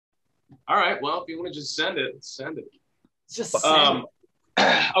All right. Well, if you want to just send it, send it. Just send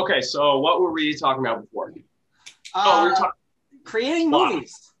Okay. So what were we talking about before? Uh, We were talking creating plot,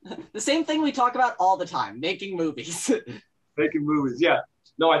 movies. The same thing we talk about all the time, making movies. making movies. Yeah.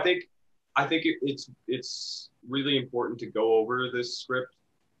 No, I think it's really important to go over this script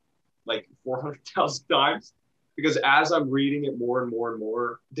like 400,000 times because as I'm reading it more and more and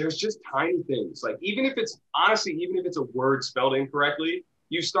more, there's just tiny things. Like even if it's honestly, even if it's a word spelled incorrectly,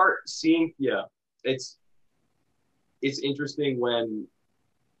 you start seeing, yeah, it's it's interesting when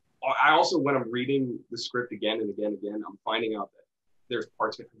I also when I'm reading the script again and again and again, I'm finding out that there's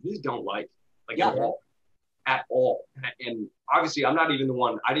parts of it I really don't like Yeah. at all. And obviously, I'm not even the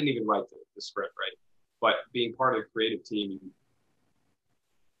one. I didn't even write the script, right? But being part of the creative team,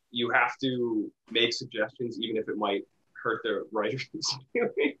 you have to make suggestions, even if it might hurt the writer's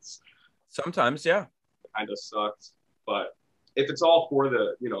feelings. Sometimes, yeah. Kind of sucks, but if it's all for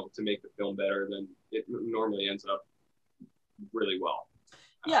the to make the film better, then it normally ends up really well.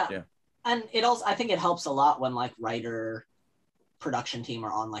 Yeah. Yeah. And it also, I think it helps a lot when like writer production team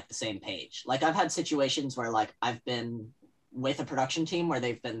are on like the same page. Like I've had situations where like I've been with a production team where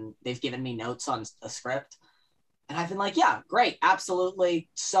they've given me notes on a script and I've been like, yeah, great, absolutely,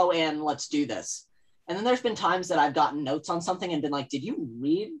 so in, let's do this. And then there's been times that I've gotten notes on something and been like, did you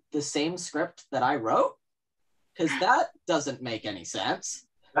read the same script that I wrote? Because that doesn't make any sense.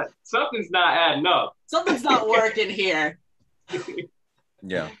 Something's not adding up. Something's not working here.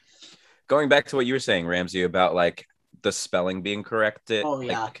 Yeah. Going back to what you were saying, Ramsey, about like the spelling being corrected, Oh,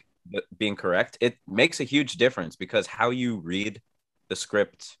 yeah. like being correct, it makes a huge difference because how you read the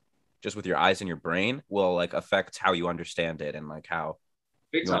script just with your eyes and your brain will like affect how you understand it and like how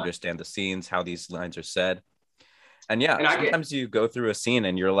Big you time. understand the scenes, how these lines are said. And yeah, And sometimes you go through a scene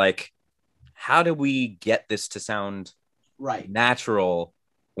and you're like, how do we get this to sound Right. natural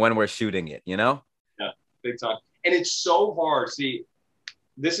when we're shooting it, you know? Yeah, big time. And it's so hard. See,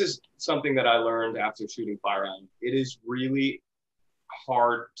 this is something that I learned after shooting Fire Island. It is really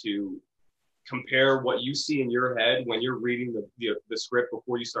hard to compare what you see in your head when you're reading the script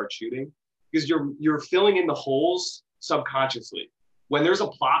before you start shooting, because you're filling in the holes subconsciously. When there's a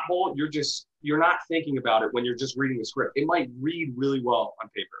plot hole, you're not thinking about it when you're just reading the script. It might read really well on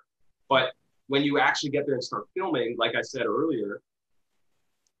paper, but when you actually get there and start filming, like I said earlier,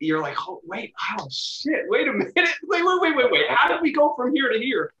 you're like, oh, shit, wait a minute. Wait. How did we go from here to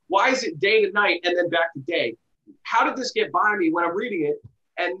here? Why is it day to night and then back to day? How did this get by me when I'm reading it?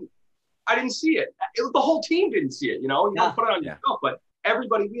 And I didn't see it. The whole team didn't see it, you know? You don't put it on yourself, but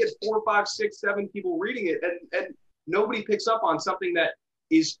everybody, we had 4, 5, 6, 7 people reading it, and nobody picks up on something that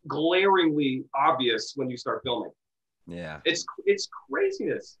is glaringly obvious when you start filming. Yeah. It's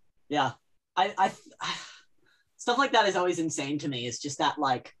craziness. Yeah. I stuff like that is always insane to me. It's just that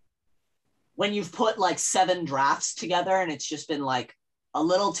like when you've put like 7 drafts together and it's just been like a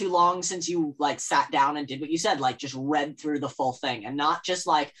little too long since you like sat down and did what you said, like just read through the full thing and not just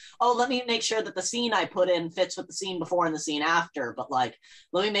like, oh, let me make sure that the scene I put in fits with the scene before and the scene after, but like,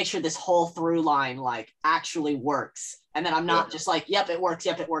 let me make sure this whole through line like actually works. And then I'm not just like, yep, it works.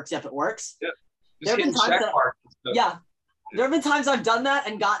 Yep, it works. Yep, it works. Yeah. There have been times there have been times I've done that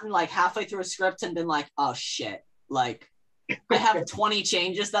and gotten like halfway through a script and been like, oh shit, like I have 20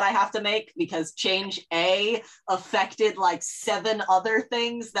 changes that I have to make because change A affected like 7 other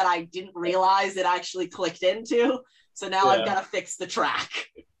things that I didn't realize it actually clicked into. So now I've got to fix the track.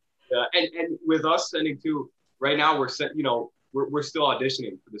 Yeah, and with us sending to right now, we're still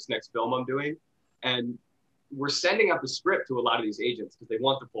auditioning for this next film I'm doing, and we're sending out the script to a lot of these agents because they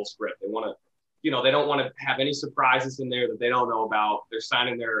want the full script. They want to, they don't want to have any surprises in there that they don't know about. They're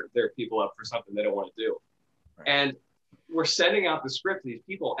signing their people up for something they don't want to do, and we're sending out the script to these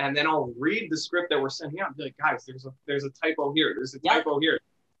people, and then I'll read the script that we're sending out and be like, guys, there's a typo here. There's a typo here.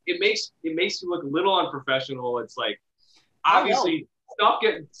 It makes you look a little unprofessional. It's like, obviously, stuff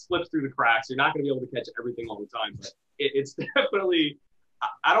slips through the cracks. You're not going to be able to catch everything all the time, but it's definitely,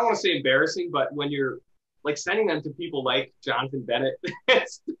 I don't want to say embarrassing, but when you're like sending them to people like Jonathan Bennett,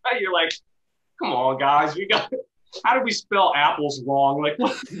 you're like, come on, guys, how did we spell apples wrong? Like,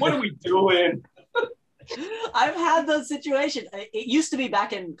 what are we doing? I've had those situations. It used to be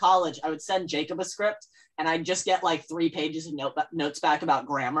back in college, I would send Jacob a script and I'd just get like 3 pages of notes back about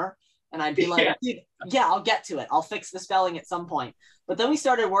grammar. And I'd be like, yeah, I'll get to it. I'll fix the spelling at some point. But then we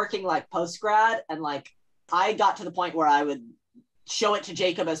started working like post-grad and like I got to the point where I would show it to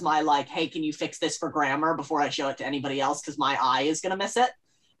Jacob as my like, hey, can you fix this for grammar before I show it to anybody else because my eye is going to miss it.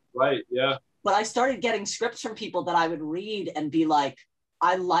 Right, yeah. But I started getting scripts from people that I would read and be like,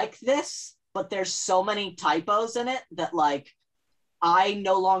 I like this, but there's so many typos in it that like I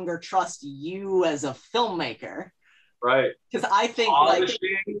no longer trust you as a filmmaker. Right. Because I think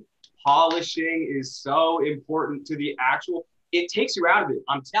polishing is so important to the actual. It takes you out of it.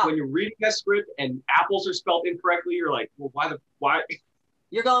 When you're reading that script and apples are spelled incorrectly, you're like, well, why?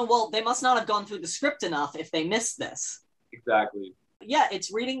 You're going, well, they must not have gone through the script enough if they missed this. Exactly. Yeah,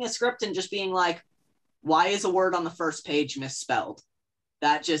 it's reading a script and just being like, why is a word on the first page misspelled?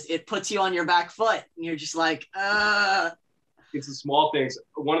 That just, it puts you on your back foot. And you're just like, It's the small things.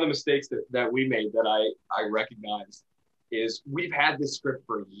 One of the mistakes that we made that I recognized is we've had this script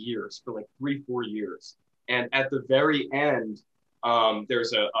for years, for like 3-4 years. And at the very end,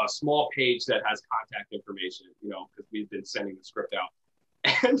 there's a small page that has contact information, because we've been sending the script out.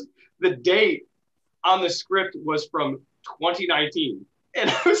 And the date on the script was from 2019. And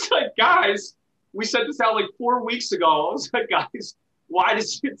I was like, guys, we sent this out like 4 weeks ago. I was like, guys, why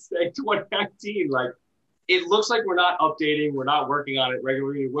does it say 2019? Like, it looks like we're not updating, we're not working on it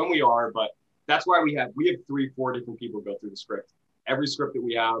regularly when we are, but that's why we have 3-4 different people go through the script. Every script that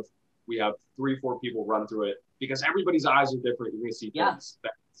we have 3-4 people run through it, because everybody's eyes are different. You're going to see things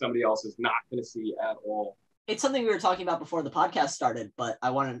that somebody else is not going to see at all. It's something we were talking about before the podcast started, but I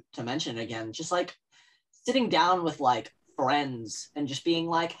wanted to mention again, just like sitting down with like friends and just being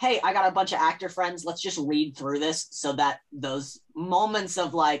like, hey, I got a bunch of actor friends. Let's just read through this so that those moments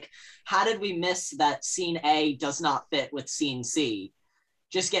of like, how did we miss that scene A does not fit with scene C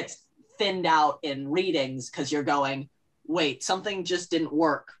just gets thinned out in readings, because you're going, wait, something just didn't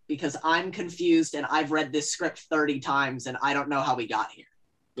work because I'm confused and I've read this script 30 times and I don't know how we got here.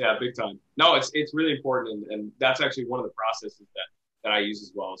 Yeah, big time. No, it's really important. And that's actually one of the processes that I use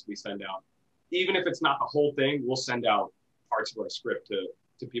as well, is we send out, even if it's not the whole thing, we'll send out parts of our script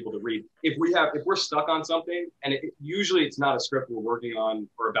to people to read. If we're stuck on something, and usually it's not a script we're working on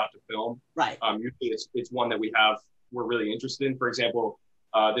or about to film. Right. Usually it's one that we're really interested in. For example,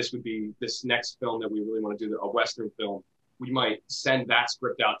 this would be this next film that we really want to do, a Western film. We might send that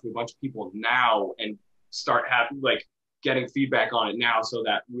script out to a bunch of people now and start getting feedback on it now, so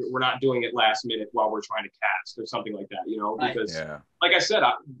that we're not doing it last minute while we're trying to cast or something like that, Right. Because like I said,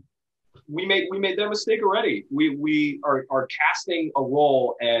 we made that mistake already. We are casting a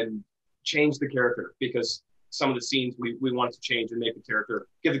role and change the character because some of the scenes we wanted to change and give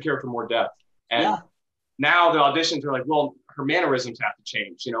the character more depth. And now the auditions are like, well, her mannerisms have to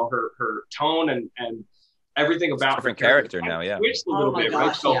change, her tone and everything about different character now. Yeah. Switched a little bit,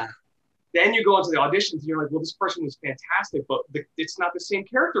 right? So then you go into the auditions and you're like, well, this person was fantastic, but it's not the same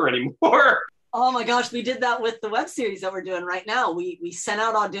character anymore. Oh my gosh, we did that with the web series that we're doing right now. We sent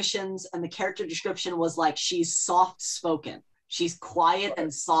out auditions and the character description was like, she's soft-spoken. She's quiet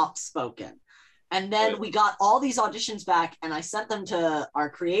and soft-spoken. And then we got all these auditions back and I sent them to our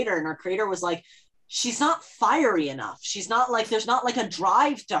creator, and our creator was like, she's not fiery enough. She's not like, there's not like a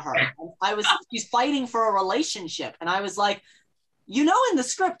drive to her. And she's fighting for a relationship. And I was like, in the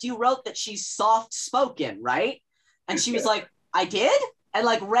script, you wrote that she's soft-spoken, right? And she was like, I did? And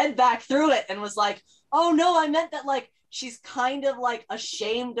like read back through it and was like, oh no, I meant that like, she's kind of like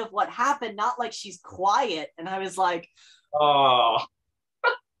ashamed of what happened, not like she's quiet. And I was like, oh.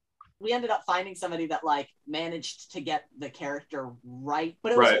 We ended up finding somebody that like managed to get the character right.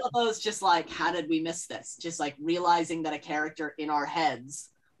 But it was one of those just like, how did we miss this? Just like realizing that a character in our heads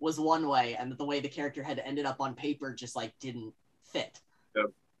was one way and that the way the character had ended up on paper just like didn't fit. Yep.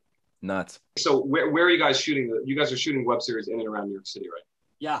 Nuts. So where are you guys shooting? You guys are shooting web series in and around New York City, right?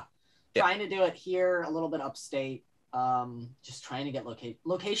 Yeah. Trying to do it here, a little bit upstate. Just trying to get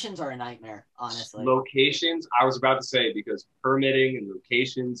locations are a nightmare, honestly. Locations, I was about to say, because permitting and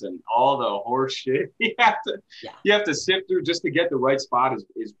locations and all the horse shit you have to sift through just to get the right spot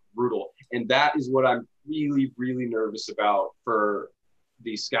is brutal. And that is what I'm really, really nervous about for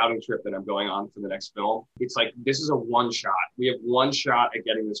the scouting trip that I'm going on for the next film. It's like, this is a one shot. We have one shot at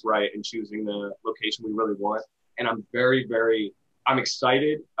getting this right and choosing the location we really want. And I'm very, I'm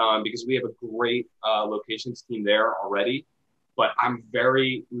excited because we have a great locations team there already, but I'm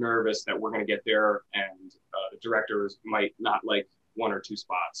very nervous that we're going to get there and the directors might not like one or two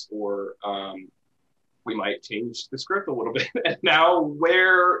spots, or we might change the script a little bit. And now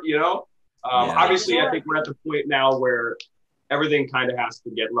obviously I think we're at the point now where everything kind of has to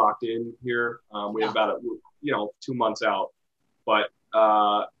get locked in here. We have about 2 months out, but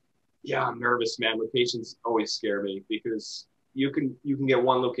I'm nervous, man. Locations always scare me because you can get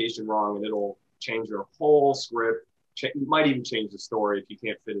one location wrong and it'll change your whole script. You might even change the story if you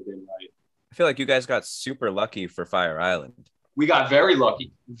can't fit it in right. I feel like you guys got super lucky for Fire Island. We got very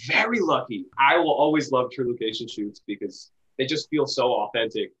lucky, very lucky. I will always love true location shoots because they just feel so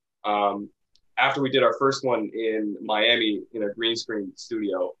authentic. after we did our first one in Miami in a green screen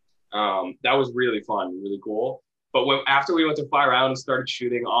studio, that was really fun, really cool. But after we went to Fire Island and started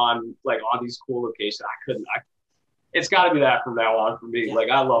shooting on these cool locations, it's got to be that from now on for me. Yeah. Like,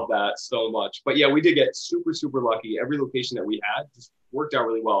 I love that so much. But yeah, we did get super, super lucky. Every location that we had just worked out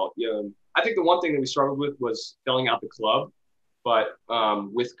really well. Yeah, I think the one thing that we struggled with was filling out the club. But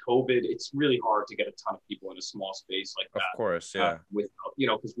with COVID, it's really hard to get a ton of people in a small space like that. Of course, yeah.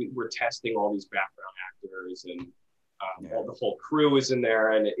 Because we're testing all these background actors and all the whole crew is in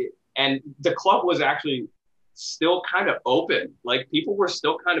there, and the club was actually still kind of open. Like, people were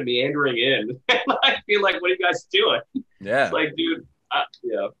still kind of meandering in. I feel like, what are you guys doing? Yeah. It's like, dude,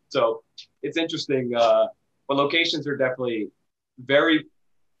 yeah. So it's interesting. But locations are definitely very,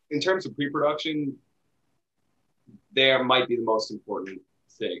 in terms of pre-production, there might be the most important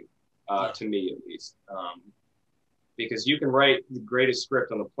thing to me, at least, because you can write the greatest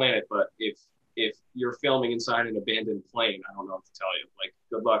script on the planet, but if you're filming inside an abandoned plane, I don't know what to tell you. Like,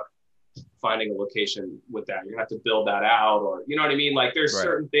 good luck finding a location with that. You're gonna have to build that out, or you know what I mean. Like, there's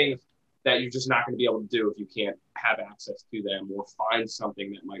certain things that you're just not going to be able to do if you can't have access to them or find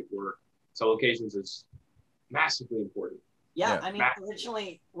something that might work. So locations is massively important. Yeah, I mean,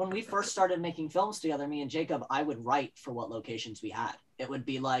 originally, when we first started making films together, me and Jacob, I would write for what locations we had. It would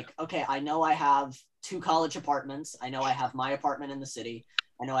be like, okay, I know I have 2 college apartments. I know I have my apartment in the city.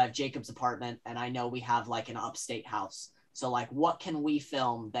 I know I have Jacob's apartment, and I know we have like an upstate house. So like, what can we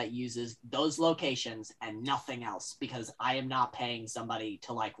film that uses those locations and nothing else? Because I am not paying somebody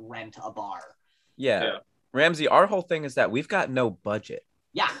to like rent a bar. Yeah. Ramsey, our whole thing is that we've got no budget.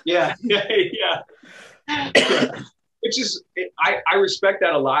 Yeah. Which is, I respect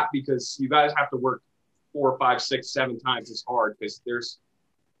that a lot, because you guys have to work 4, 5, 6, 7 times as hard, because there's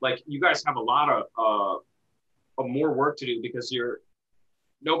like, you guys have a lot of more work to do, because you're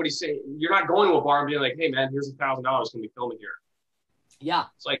not going to a bar and being like, hey man, here's $1,000, can we film it here? Yeah.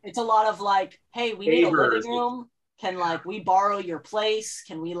 It's a lot of like, hey, we need a living room. Can like we borrow your place?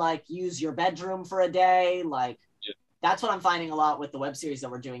 Can we like use your bedroom for a day? Like, that's what I'm finding a lot with the web series that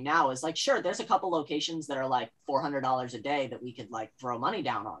we're doing now, is like, sure, there's a couple locations that are like $400 a day that we could like throw money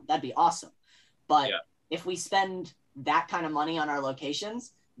down on. That'd be awesome. But if we spend that kind of money on our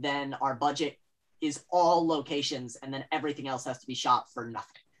locations, then our budget is all locations, and then everything else has to be shot for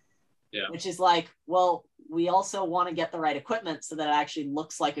nothing. Yeah. Which is like, well, we also want to get the right equipment so that it actually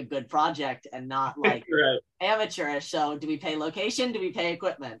looks like a good project and not like amateurish. So do we pay location? Do we pay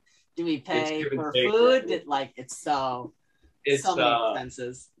equipment? Do we pay for food? It's so many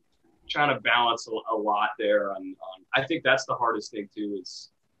expenses. Trying to balance a lot there on I think that's the hardest thing too, is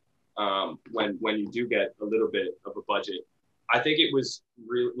when you do get a little bit of a budget. I think it was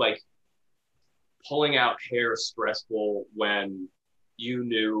really like pulling out hair stressful when you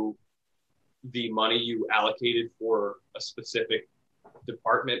knew the money you allocated for a specific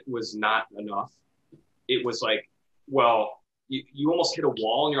department was not enough. It was like, well, you almost hit a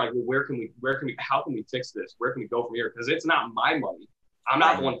wall, and you're like, well, how can we fix this? Where can we go from here? Because it's not my money. I'm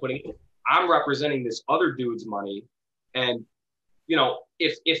not the one putting it. I'm representing this other dude's money. And, you know,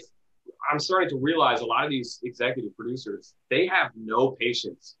 if I'm starting to realize a lot of these executive producers, they have no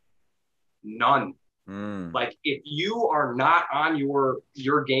patience, none. Like, if you are not on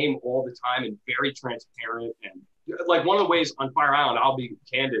your game all the time and very transparent, and like one of the ways on Fire Island, I'll be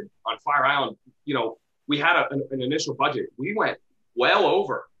candid, on Fire Island, you know, we had an initial budget. We went well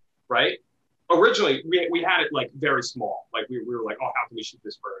over, right? Originally, we had it like very small. Like we were like, oh, how can we shoot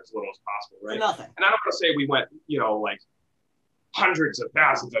this for as little as possible, right? Nothing. And I don't want to say we went, you know, like hundreds of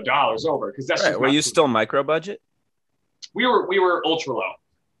thousands of dollars over, because that's right. Were you still micro budget? We were ultra low.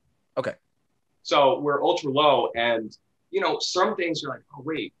 Okay. So we're ultra low, and you know, some things you're like, oh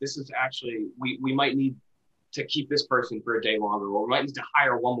wait, this is actually we might need to keep this person for a day longer, or we might need to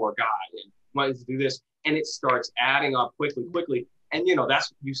hire one more guy, and we might need to do this, and it starts adding up quickly, and you know,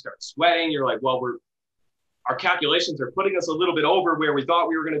 that's you start sweating. You're like, well, our calculations are putting us a little bit over where we thought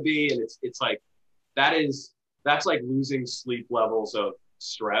we were going to be, and it's like that's like losing sleep levels of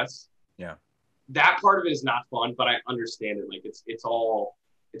stress. Yeah, that part of it is not fun, but I understand it. Like it's all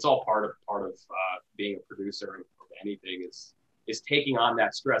part of being a producer of anything is taking on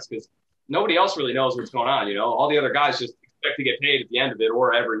that stress, because nobody else really knows what's going on. You know, all the other guys just expect to get paid at the end of it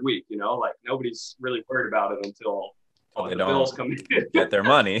or every week. You know, like nobody's really worried about it until the bills come in. Get their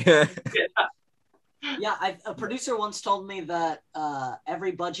money. Yeah, a producer once told me that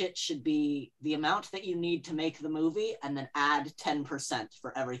every budget should be the amount that you need to make the movie, and then add 10%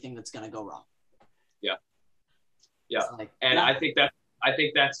 for everything that's going to go wrong. Yeah, like, and I think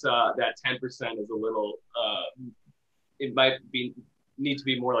that's that 10% is a little. It might be need to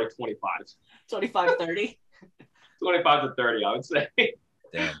be more like 25. 25, 30? 25 to 30, I would say.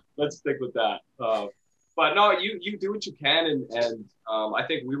 Damn. Let's stick with that. But no, you do what you can, and I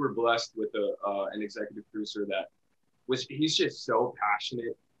think we were blessed with an executive producer that he's just so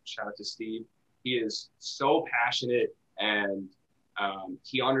passionate. Shout out to Steve. He is so passionate, and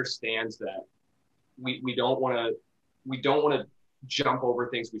he understands that we don't want to jump over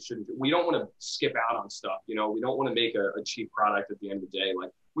things we shouldn't do. We don't want to skip out on stuff. We don't want to make a cheap product at the end of the day.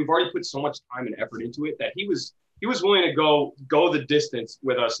 Like, we've already put so much time and effort into it that he was willing to go the distance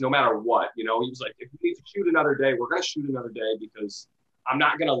with us no matter what. He was like, if we need to shoot another day, we're going to shoot another day, because I'm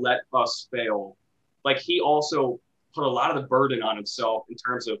not going to let us fail. Like, he also put a lot of the burden on himself in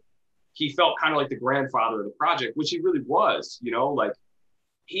terms of, he felt kind of like the grandfather of the project, which he really was. Like,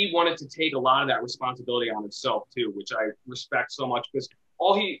 he wanted to take a lot of that responsibility on himself too, which I respect so much, because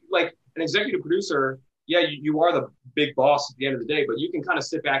like an executive producer, yeah, you are the big boss at the end of the day, but you can kind of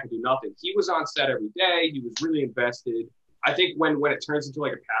sit back and do nothing. He was on set every day. He was really invested. I think when it turns into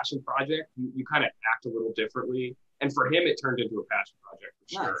like a passion project, you kind of act a little differently. And for him, it turned into a passion project for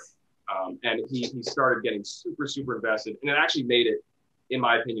sure. Nice. And he started getting super, super invested, and it actually made it, in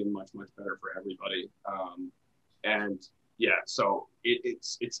my opinion, much, much better for everybody. And yeah, so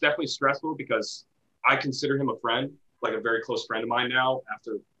it's definitely stressful, because I consider him a friend, like a very close friend of mine now,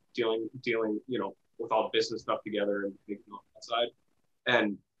 after dealing, with all the business stuff together and thinking on that side.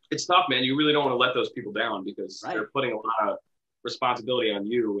 And it's tough, man. You really don't want to let those people down, because they're putting a lot of responsibility on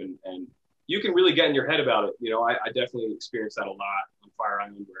you, and you can really get in your head about it. I definitely experienced that a lot on Fire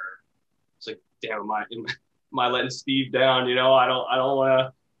Island, where it's like, damn, am I letting Steve down? I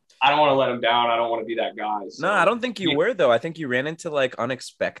don't want to let him down. I don't want to be that guy. So, no, I don't think you were, though. I think you ran into like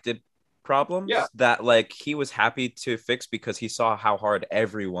unexpected problems that like he was happy to fix, because he saw how hard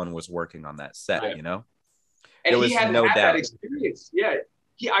everyone was working on that set. Right. And there was no doubt that experience. Yeah,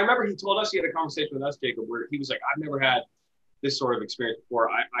 I remember he told us, he had a conversation with us, Jacob, where he was like, I've never had this sort of experience before.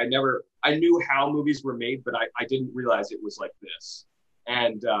 I knew how movies were made, but I didn't realize it was like this.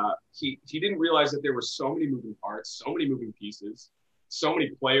 And he didn't realize that there were so many moving parts, so many moving pieces, so many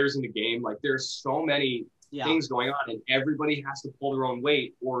players in the game. Like, there's so many things going on, and everybody has to pull their own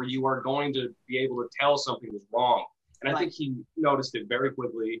weight, or you are going to be able to tell something was wrong. And I think he noticed it very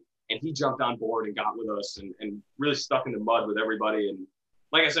quickly, and he jumped on board and got with us, and really stuck in the mud with everybody. And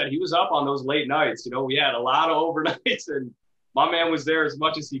like I said, he was up on those late nights. We had a lot of overnights, and my man was there as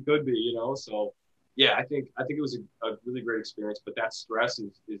much as he could be. So yeah, I think it was a really great experience. But that stress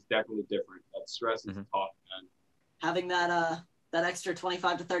is definitely different. That stress is tough, man. Having that extra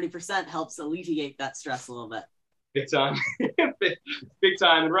 25 to 30% helps alleviate that stress a little bit. Big time. Big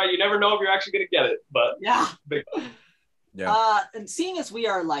time. And right, you never know if you're actually going to get it, but yeah. Big time. Yeah. And seeing as we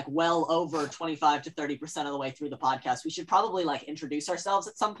are like well over 25 to 30% of the way through the podcast, we should probably like introduce ourselves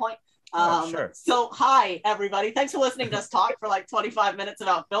at some point. Sure. So hi, everybody. Thanks for listening to us talk for like 25 minutes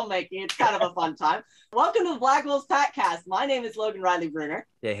about filmmaking. It's kind of a fun time. Welcome to the Black Wolves Packcast. My name is Logan Riley Bruner.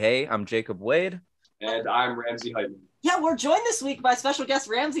 Hey, I'm Jacob Wade. And I'm Ramsey Heitmann. Yeah, we're joined this week by special guest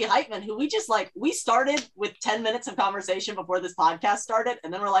Ramsey Heitmann, who we started with 10 minutes of conversation before this podcast started,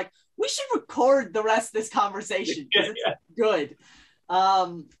 and then we're like, we should record the rest of this conversation because it's good.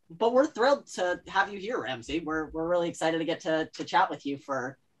 But we're thrilled to have you here, Ramsey. We're really excited to get to chat with you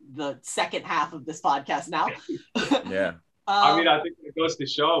for the second half of this podcast now. Yeah. I mean, I think it goes to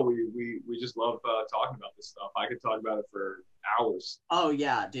show we just love talking about this stuff. I could talk about it for hours. Oh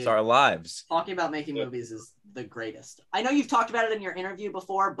yeah, dude. It's our lives. Talking about making movies is the greatest. I know you've talked about it in your interview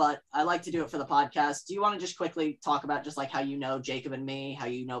before, but I like to do it for the podcast. Do you want to just quickly talk about just like how you know Jacob and me, how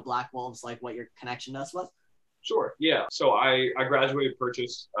you know Black Wolves, like what your connection to us was? Sure. Yeah. So I graduated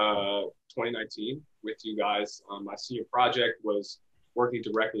Purchase 2019 with you guys. My senior project was working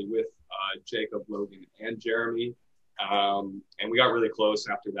directly with Jacob, Logan, and Jeremy. And we got really close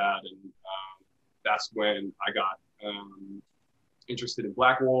after that. And that's when I got interested in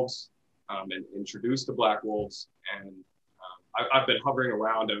Black Wolves and introduced to Black Wolves. And I've been hovering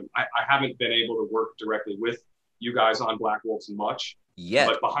around. I haven't been able to work directly with you guys on Black Wolves much yet.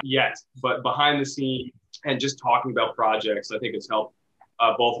 But behind the scenes and just talking about projects, I think it's helped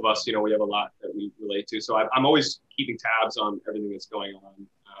both of us. We have a lot that we relate to. So I'm always keeping tabs on everything that's going on.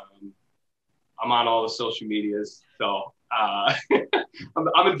 I'm on all the social medias, so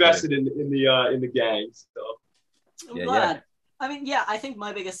I'm invested in the gang. So I'm glad. Yeah. I mean, yeah, I think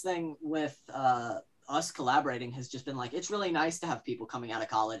my biggest thing with us collaborating has just been like, it's really nice to have people coming out of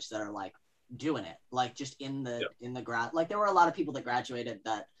college that are like doing it, like just in the grad. Like there were a lot of people that graduated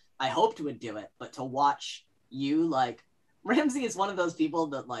that I hoped would do it, but to watch you, like Ramsey is one of those people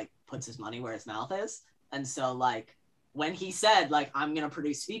that like puts his money where his mouth is, and so like when he said like I'm gonna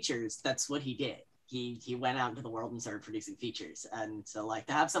produce features, that's what he did. He went out into the world and started producing features. And so like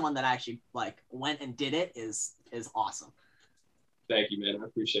to have someone that actually like went and did it is awesome. Thank you, man. I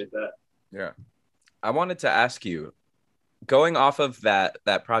appreciate that. Yeah. I wanted to ask you, going off of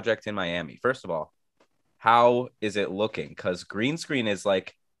that project in Miami, first of all, how is it looking? Because green screen is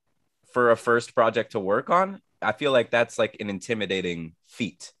like, for a first project to work on, I feel like that's like an intimidating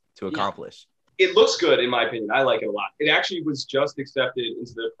feat to accomplish. It looks good, in my opinion. I like it a lot. It actually was just accepted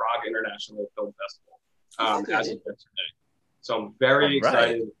into the Prague International Film Festival as of yesterday. So I'm very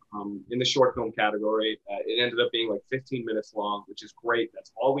excited in the short film category. It ended up being like 15 minutes long, which is great.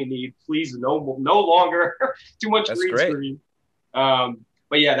 That's all we need. Please, no longer too much green screen.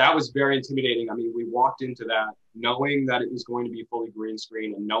 But yeah, that was very intimidating. I mean, we walked into that knowing that it was going to be fully green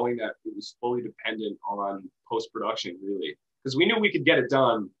screen and knowing that it was fully dependent on post-production, really. Because we knew we could get it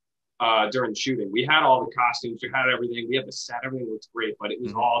done during shooting. We had all the costumes, we had everything, we had the set, everything looked great, but it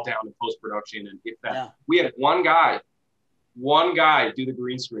was all down to post-production. And if that, we had one guy do the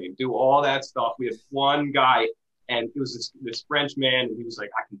green screen, do all that stuff. We had one guy, and it was this French man, and he was like,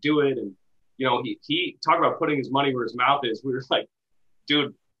 I can do it. And, you know, he talked about putting his money where his mouth is. We were like,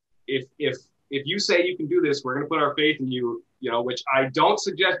 dude, if you say you can do this, we're going to put our faith in you, you know, which I don't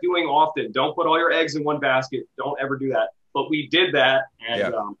suggest doing often. Don't put all your eggs in one basket. Don't ever do that. But we did that,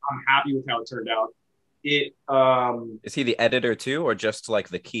 and I'm happy with how it turned out. Is he the editor too, or just like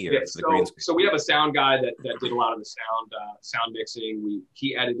the keyer? The green screen? So we have a sound guy that did a lot of the sound mixing.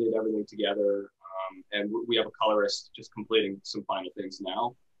 He edited everything together, and we have a colorist just completing some final things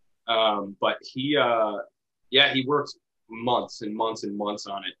now. But he worked months and months and months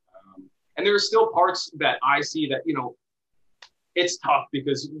on it. And there are still parts that I see that, you know, it's tough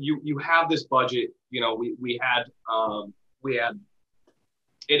because you have this budget. You know, we had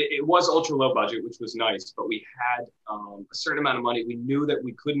it was ultra low budget, which was nice, but we had a certain amount of money. We knew that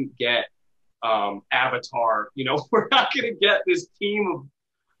we couldn't get Avatar. You know, we're not going to get this team of,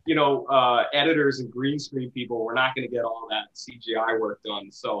 you know, editors and green screen people. We're not going to get all that CGI work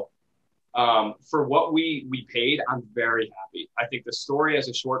done. So for what we paid, I'm very happy. I think the story as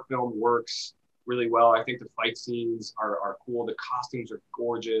a short film works really well. I think the fight scenes are cool. The costumes are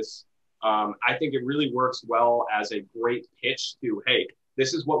gorgeous. I think it really works well as a great pitch to, hey,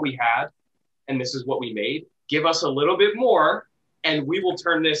 this is what we had and this is what we made. Give us a little bit more and we will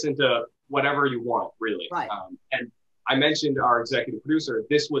turn this into whatever you want, really. Right. And I mentioned our executive producer.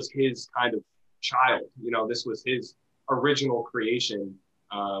 This was his kind of child. You know, this was his original creation.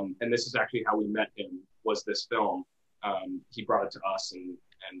 And this is actually how we met him, was this film. He brought it to us and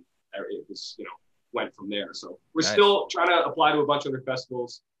it was, you know, went from there. So we're still trying to apply to a bunch of other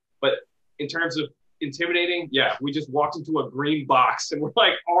festivals. But in terms of intimidating, we just walked into a green box and we're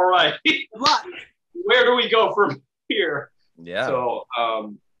like, all right, where do we go from here? Yeah. So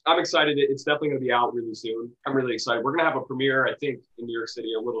I'm excited. It's definitely going to be out really soon. I'm really excited. We're going to have a premiere, I think, in New York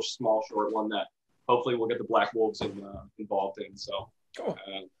City, a little small, short one that hopefully we'll get the Black Wolves involved in. So cool.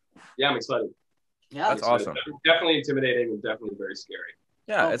 I'm excited. Yeah, that's awesome. Definitely intimidating and definitely very scary.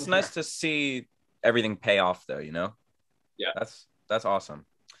 Yeah, it's nice to see everything pay off, though. You know. Yeah, that's awesome.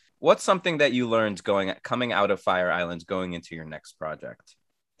 What's something that you learned coming out of Fire Island, going into your next project?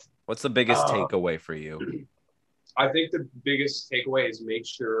 What's the biggest takeaway for you? I think the biggest takeaway is make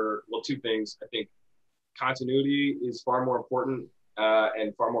sure, well, two things. I think continuity is far more important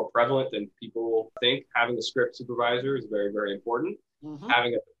and far more prevalent than people think. Having a script supervisor is very, very important. Mm-hmm.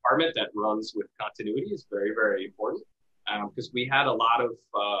 Having a department that runs with continuity is very, very important. Because we had a lot of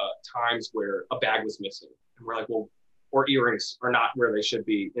times where a bag was missing. And we're like, well, or earrings are not where they should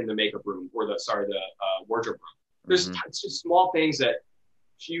be in the makeup room or the wardrobe room. There's just small things that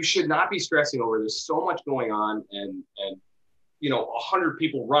you should not be stressing over. There's so much going on and you know, 100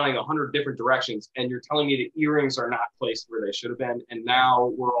 people running 100 different directions, and you're telling me the earrings are not placed where they should have been. And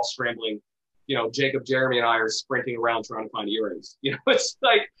now we're all scrambling. You know, Jacob, Jeremy, and I are sprinting around trying to find earrings. You know, it's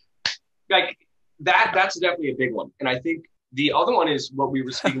like that's definitely a big one. And I think the other one is what we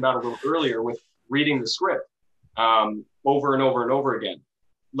were speaking about a little earlier with reading the script over and over and over again.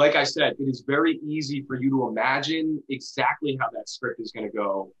 Like I said, it is very easy for you to imagine exactly how that script is going to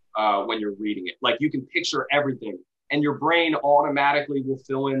go when you're reading it. Like you can picture everything and your brain automatically will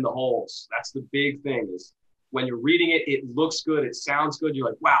fill in the holes. That's the big thing is when you're reading it, it looks good. It sounds good. You're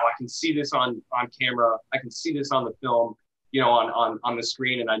like, wow, I can see this on camera. I can see this on the film, you know, on the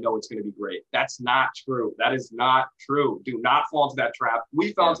screen, and I know it's going to be great. That's not true. That is not true. Do not fall into that trap.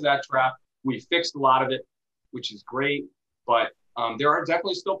 We fell into that trap. We fixed a lot of it, which is great. But there are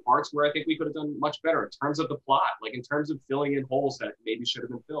definitely still parts where I think we could have done much better in terms of the plot, like in terms of filling in holes that maybe should have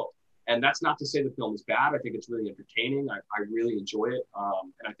been filled. And that's not to say the film is bad. I think it's really entertaining. I really enjoy it.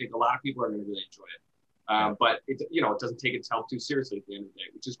 And I think a lot of people are going to really enjoy it. But it, you know, it doesn't take itself too seriously at the end of the day,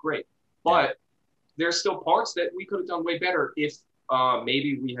 which is great. But there's still parts that we could have done way better if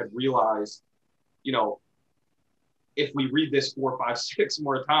maybe we had realized, you know, if we read this 4, 5, 6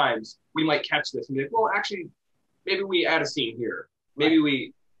 more times, we might catch this and be like, well, actually, maybe we add a scene here.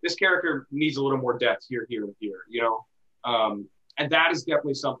 Maybe this character needs a little more depth here, here, and here, you know? And that is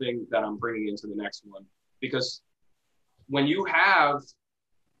definitely something that I'm bringing into the next one, because when you have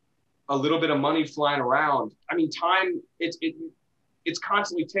a little bit of money flying around, I mean, time, it's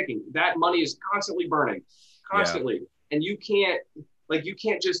constantly ticking. That money is constantly burning, constantly. Yeah. And you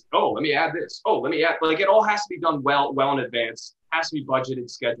can't just, oh, let me add this. Oh, let me add, like, it all has to be done well in advance, has to be budgeted,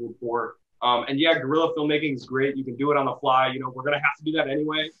 scheduled for. And yeah, guerrilla filmmaking is great. You can do it on the fly. You know, we're going to have to do that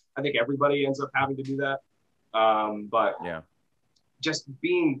anyway. I think everybody ends up having to do that. But yeah, just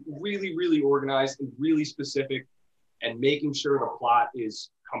being really, really organized and really specific and making sure the plot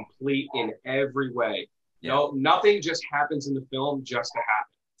is complete in every way. Yeah. No, nothing just happens in the film just to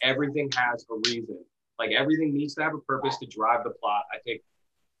happen. Everything has a reason. Like, everything needs to have a purpose to drive the plot. I think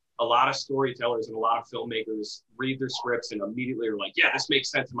a lot of storytellers and a lot of filmmakers read their scripts and immediately are like, yeah, this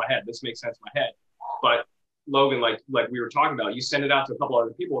makes sense in my head. This makes sense in my head. But Logan, like we were talking about, you send it out to a couple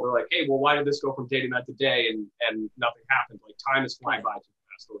other people. They're like, hey, well, why did this go from day to night to day and nothing happened? Like, time is flying by too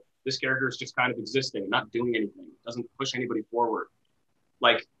fast. Or this character is just kind of existing and not doing anything. It doesn't push anybody forward.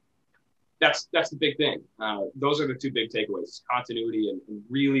 Like, that's the big thing. Those are the two big takeaways: continuity and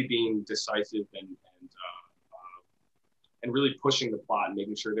really being decisive and really pushing the plot and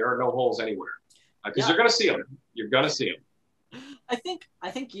making sure there are no holes anywhere. Because you're going to see them. You're going to see them.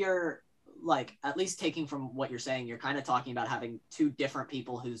 I think you're, like, at least taking from what you're saying, you're kind of talking about having two different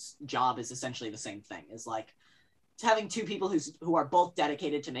people whose job is essentially the same thing. Is like having two people who are both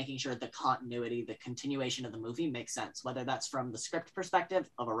dedicated to making sure the continuity, the continuation of the movie makes sense, whether that's from the script perspective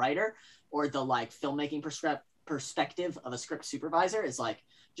of a writer or the, like, filmmaking perspective of a script supervisor, is like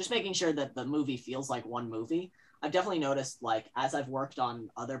just making sure that the movie feels like one movie. I've definitely noticed, like, as I've worked on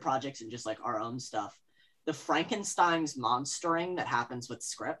other projects and just, like, our own stuff, the Frankenstein's monstering that happens with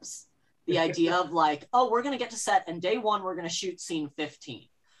scripts, the idea of, like, oh, we're going to get to set and day 1, we're going to shoot scene 15.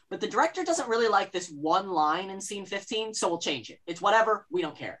 But the director doesn't really like this one line in scene 15, so we'll change it. It's whatever, we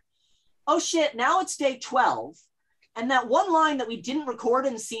don't care. Oh shit, now it's day 12, and that one line that we didn't record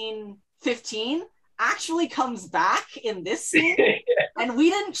in scene 15 actually comes back in this scene, and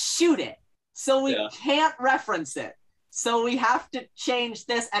we didn't shoot it. So we can't reference it. So we have to change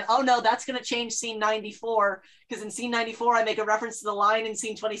this. And oh no, that's going to change scene 94. Because in scene 94, I make a reference to the line in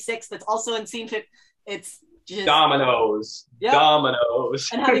scene 26 that's also in scene 50. It's just... Dominoes. Yep. Dominoes.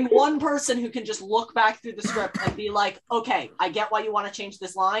 And having one person who can just look back through the script and be like, okay, I get why you want to change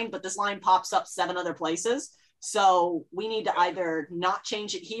this line, but this line pops up 7 other places. So we need to either not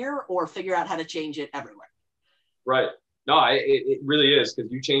change it here or figure out how to change it everywhere. Right. No, it really is,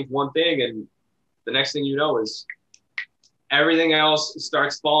 because you change one thing and the next thing you know is everything else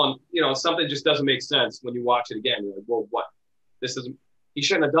starts falling. You know, something just doesn't make sense when you watch it again. You're like, well, what? This isn't, he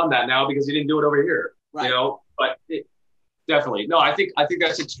shouldn't have done that now because he didn't do it over here. Right. You know, but definitely. No, I think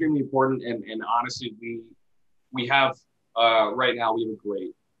that's extremely important. And honestly, we have, right now, we have a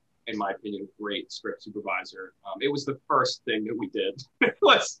great, in my opinion, great script supervisor. It was the first thing that we did.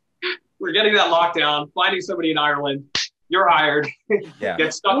 We're getting that lockdown, finding somebody in Ireland. You're hired. Yeah.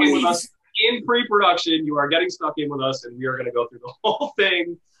 Get stuck in with us in pre-production. You are getting stuck in with us, and we are going to go through the whole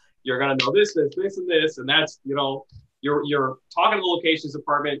thing. You're going to know this, and this, and that's, you know, you're talking to the locations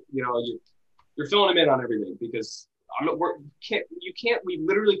department. You know, you're filling them in on everything, because we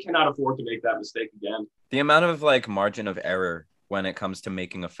literally cannot afford to make that mistake again. The amount of, like, margin of error when it comes to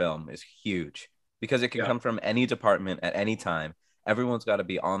making a film is huge, because it can come from any department at any time. Everyone's got to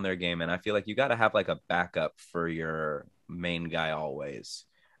be on their game, and I feel like you got to have, like, a backup for your main guy always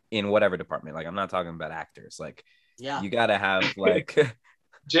in whatever department. Like, I'm not talking about actors. Like, you got to have, like...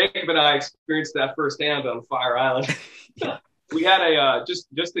 Jacob and I experienced that firsthand on Fire Island. We had just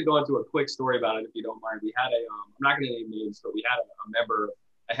to go into a quick story about it, if you don't mind. We had I'm not going to name names, but we had a member,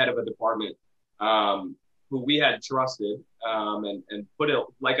 a head of a department, who we had trusted, and put it,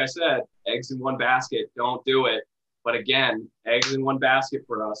 like I said, eggs in one basket. Don't do it. But again, eggs in one basket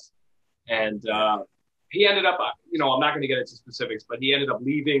for us. And he ended up, you know, I'm not going to get into specifics, but he ended up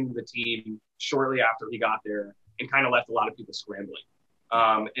leaving the team shortly after he got there and kind of left a lot of people scrambling.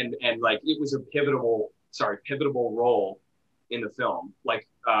 And like, it was a pivotal role in the film. Like,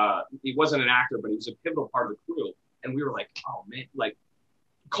 he wasn't an actor, but he was a pivotal part of the crew. And we were like, oh man, like,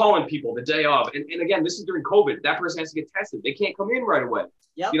 calling people the day of. And again, this is during COVID. That person has to get tested. They can't come in right away.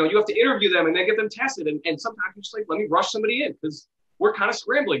 Yep. You have to interview them and then get them tested. And sometimes you're just like, let me rush somebody in because we're kind of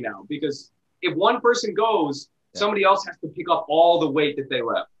scrambling now. Because if one person goes, somebody else has to pick up all the weight that they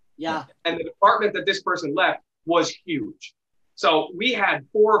left. Yeah. And the department that this person left was huge. So we had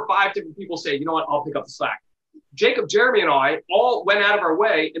 4 or 5 different people say, you know what, I'll pick up the slack. Jacob, Jeremy, and I all went out of our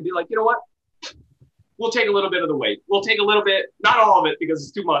way and be like, you know what? We'll take a little bit of the weight. We'll take a little bit, not all of it because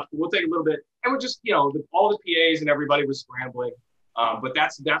it's too much, but we'll take a little bit. And we're just, all the PAs and everybody was scrambling. But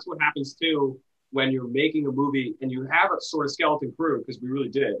that's what happens too when you're making a movie and you have a sort of skeleton crew, because we really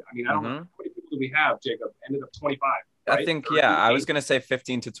did. I mean, I don't know how many people do we have, Jacob? Ended up 25. Right? I think, yeah, I was going to say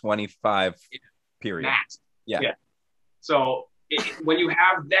 15 to 25 period. Max. Yeah. So when you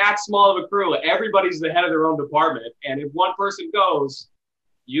have that small of a crew, everybody's the head of their own department. And if one person goes,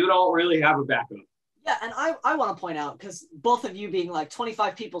 you don't really have a backup. Yeah, and I want to point out, because both of you being like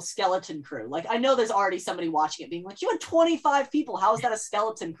 25 people skeleton crew, like I know there's already somebody watching it being like, you had 25 people, how is that a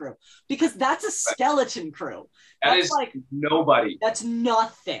skeleton crew? Because that's a skeleton crew. That's like nobody. That's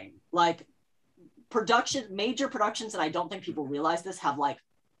nothing. Like major productions, and I don't think people realize this, have like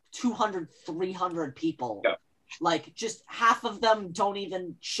 200, 300 people. Yeah. Like just half of them don't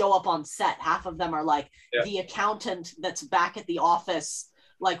even show up on set. Half of them are like the accountant that's back at the office,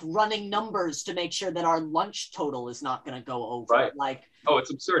 like running numbers to make sure that our lunch total is not going to go over. Right. Like, oh, it's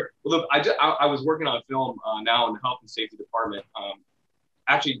absurd. Well, look, I was working on film now in the health and safety department.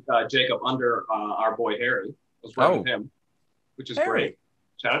 Actually, Jacob, under our boy Harry, I was working with him, which is great.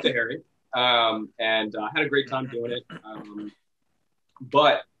 Shout out to Harry. And had a great time doing it.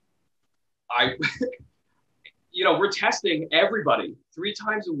 But we're testing everybody 3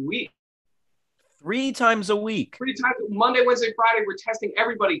 times a week. 3 times a week. 3 times, Monday, Wednesday, Friday, we're testing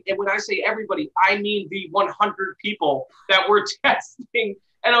everybody. And when I say everybody, I mean the 100 people that we're testing.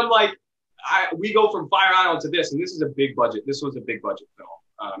 And I'm like, we go from Fire Island to this, and this is a big budget. This was a big budget film.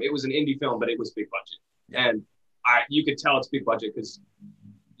 It was an indie film, but it was big budget. And you could tell it's big budget because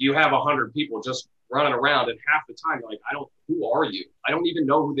you have 100 people just running around, and half the time you're like, who are you? I don't even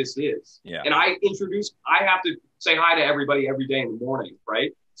know who this is. Yeah. And I have to say hi to everybody every day in the morning,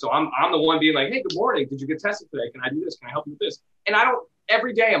 right? So I'm the one being like, hey, good morning. Did you get tested today? Can I do this? Can I help you with this? And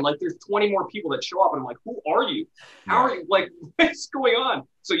every day I'm like, there's 20 more people that show up, and I'm like, who are you? How are you? Like, what's going on?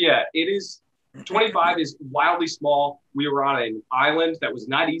 So yeah, it is, 25 is wildly small. We were on an island that was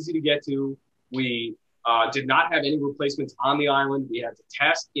not easy to get to. We did not have any replacements on the island. We had to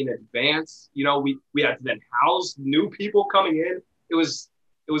test in advance. We had to then house new people coming in. It was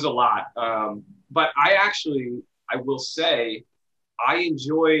a lot. But I will say, I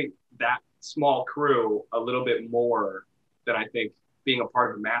enjoy that small crew a little bit more than I think being a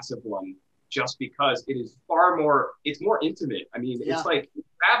part of a massive one, just because it is it's more intimate. I mean, it's like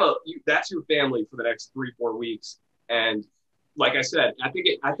that's your family for the next 3-4 weeks. And like I said, I think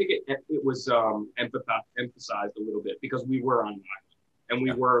it was emphasized a little bit because we were on an island, and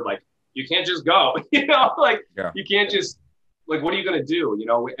we were like, you can't just go, you can't just, like, what are you going to do?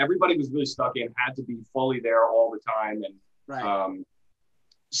 Everybody was really stuck in, had to be fully there all the time. And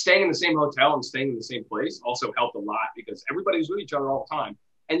staying in the same hotel and staying in the same place also helped a lot because everybody was with each other all the time.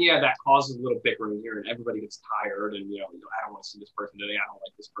 And that causes a little bickering here, and everybody gets tired, and I don't want to see this person today, I don't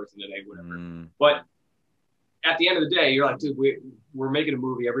like this person today, whatever. But at the end of the day, you're like, dude, we're making a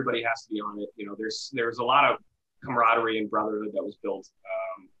movie, everybody has to be on it. There's a lot of camaraderie and brotherhood that was built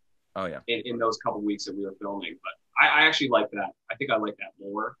in those couple weeks that we were filming. But I actually like that. I think I like that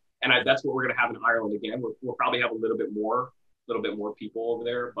more, and that's what we're going to have in Ireland again. We'll probably have a little bit more people over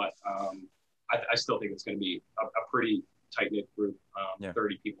there, but I still think it's going to be a pretty tight-knit group,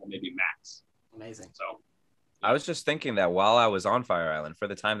 30 people maybe max. Amazing. So I was just thinking that while I was on Fire Island, for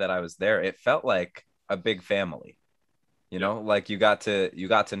the time that I was there, it felt like a big family, like you got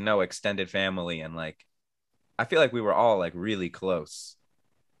to know extended family, and like I feel like we were all like really close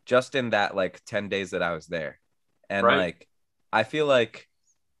just in that like 10 days that I was there. And like I feel like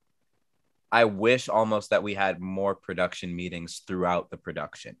I wish almost that we had more production meetings throughout the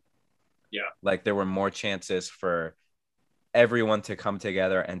production. Yeah. Like there were more chances for everyone to come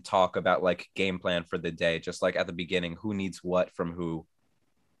together and talk about like game plan for the day, just like at the beginning, who needs what from who,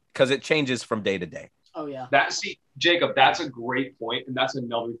 because it changes from day to day. Oh yeah. Jacob, that's a great point. And that's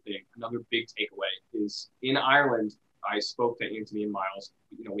another thing, another big takeaway is in Ireland, I spoke to Anthony and Miles,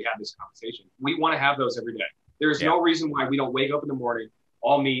 we had this conversation. We want to have those every day. There's no reason why we don't wake up in the morning,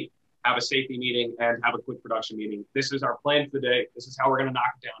 all meet, have a safety meeting, and have a quick production meeting. This is our plan for the day. This is how we're going to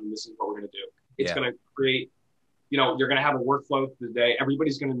knock it down, and this is what we're going to do. It's going to create, you're going to have a workflow for the day.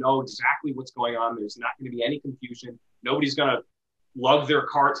 Everybody's going to know exactly what's going on. There's not going to be any confusion. Nobody's going to lug their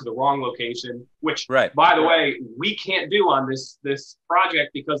cart to the wrong location, which, Right. by the way, we can't do on this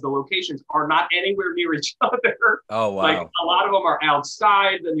project because the locations are not anywhere near each other. Oh, wow. Like a lot of them are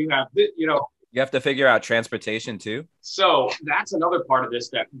outside. Then you have, You have to figure out transportation too. So that's another part of this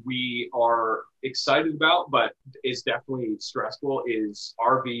that we are excited about, but is definitely stressful, is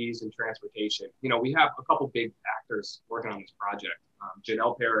RVs and transportation. We have a couple big actors working on this project.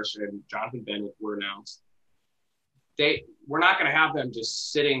 Janelle Parrish and Jonathan Bennett were announced. We're not going to have them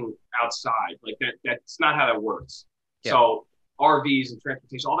just sitting outside. Like that's not how that works. Yeah. So RVs and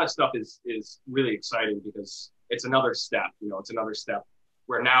transportation, all that stuff is really exciting because it's another step. It's another step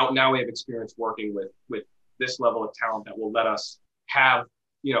where now we have experience working with this level of talent that will let us have,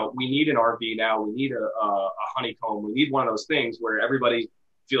 we need an RV now. We need a honeycomb. We need one of those things where everybody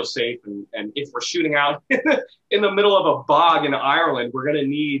feels safe. And if we're shooting out in the middle of a bog in Ireland, we're going to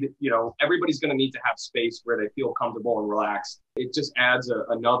need, everybody's going to need to have space where they feel comfortable and relaxed. It just adds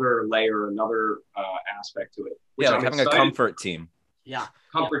another layer, another aspect to it. Yeah, like having a comfort team. Yeah.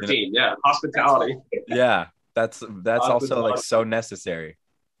 Comfort team. Yeah. Hospitality. Yeah. That's also like so necessary.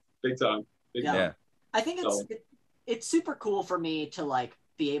 Big time. Yeah. I think it's super cool for me to like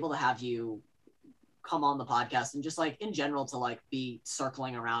be able to have you come on the podcast and just like in general to like be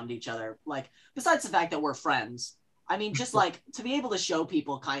circling around each other. Like besides the fact that we're friends, I mean, just like to be able to show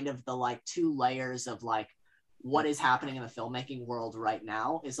people kind of the like two layers of like what is happening in the filmmaking world right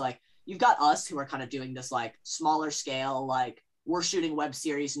now is like, you've got us who are kind of doing this like smaller scale, like we're shooting web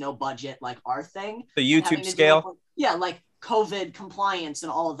series, no budget, like our thing. The YouTube scale. Like COVID compliance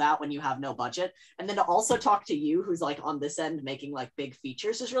and all of that when you have no budget. And then to also talk to you who's like on this end making like big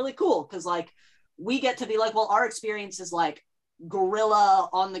features is really cool. Cause like we get to be like, well, our experience is like guerrilla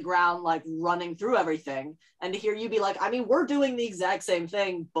on the ground, like running through everything. And to hear you be like, I mean, we're doing the exact same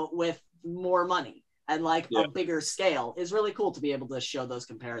thing, but with more money and like a bigger scale is really cool to be able to show those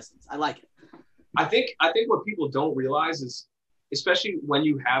comparisons. I like it. I think what people don't realize is, especially when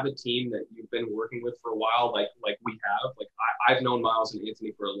you have a team that you've been working with for a while, like we have, like I've known Miles and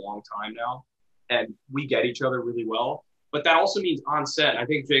Anthony for a long time now, and we get each other really well. But that also means on set, I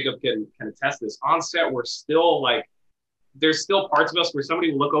think Jacob can attest this, on set, we're still like, there's still parts of us where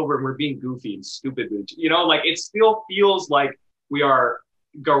somebody will look over and we're being goofy and stupid. Like it still feels like we are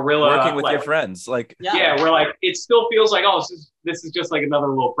guerrilla. Working with your friends. Like, yeah, we're like, it still feels like, oh, this is just like another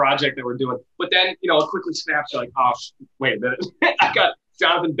little project that we're doing. But then, it quickly snaps, you're like, oh, wait a minute. I got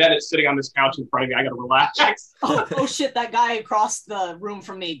Jonathan Bennett sitting on this couch in front of me. I got to relax. oh shit, that guy across the room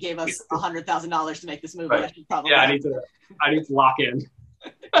from me gave us $100,000 to make this movie. Right. I should probably. Yeah, I need to lock in.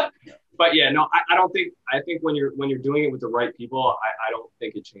 But yeah, no, I think when you're doing it with the right people, I don't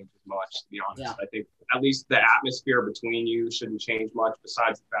think it changes much, to be honest. Yeah. I think at least the atmosphere between you shouldn't change much,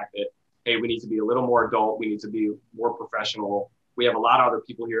 besides the fact that, hey, we need to be a little more adult. We need to be more professional. We have a lot of other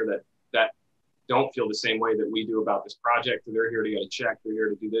people here that don't feel the same way that we do about this project. They're here to get a check. They're here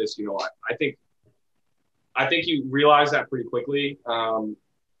to do this. I think you realize that pretty quickly. Cause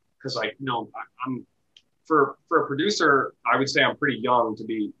I'm for a producer, I would say I'm pretty young to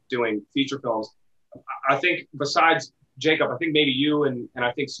be doing feature films. I think besides Jacob, I think maybe you and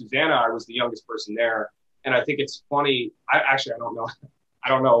I think Susanna, I was the youngest person there. And I think it's funny. I don't know. I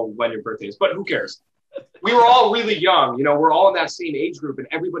don't know when your birthday is, but who cares? We were all really young, we're all in that same age group, and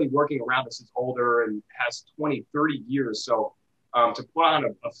everybody working around us is older and has 20, 30 years. So to put on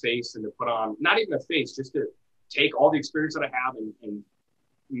a face and to put on, not even a face, just to take all the experience that I have and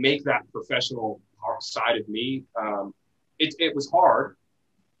make that professional side of me, it was hard,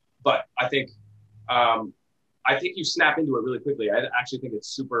 but I think you snap into it really quickly. I actually think it's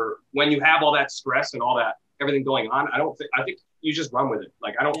super, when you have all that stress and all that, everything going on, I think you just run with it.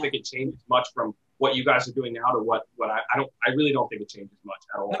 Like, I don't think it changes much from what you guys are doing now to what I really don't think it changes much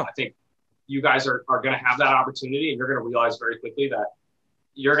at all. No. I think you guys are going to have that opportunity, and you're going to realize very quickly that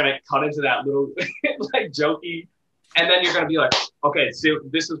you're going to cut into that little like jokey, and then you're going to be like, okay, so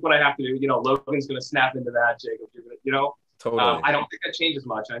this is what I have to do. Logan's going to snap into that. Jacob, you're going to, totally. I don't think that changes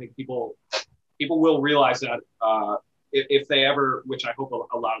much. I think people will realize that if they ever, which I hope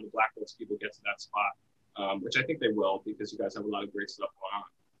a lot of the Black Bolts people get to that spot, which I think they will, because you guys have a lot of great stuff going on.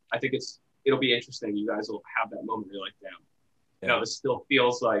 I think it'll be interesting. You guys will have that moment where you're like, damn, this still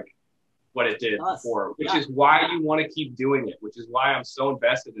feels like what it did before, which is why you want to keep doing it, which is why I'm so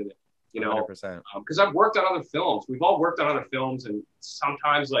invested in it, 100%. Because I've worked on other films. We've all worked on other films, and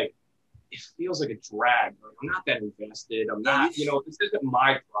sometimes like it feels like a drag. Like, I'm not that invested. I'm not, this isn't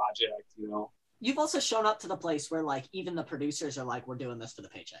my project, You've also shown up to the place where like even the producers are like, we're doing this for the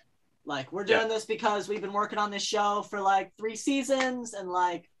paycheck. Like, we're doing this because we've been working on this show for like 3 seasons, and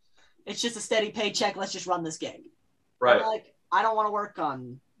like it's just a steady paycheck. Let's just run this gig. Right. And, like, I don't want to work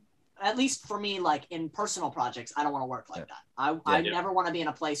on, at least for me, like in personal projects, I don't want to work like that. I never want to be in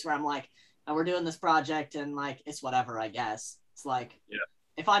a place where I'm like, oh, we're doing this project and like, it's whatever, I guess. It's like,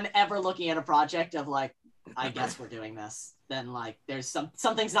 if I'm ever looking at a project of like, I guess we're doing this, then like there's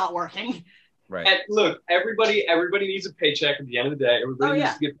something's not working. Right. And look, everybody needs a paycheck at the end of the day. Everybody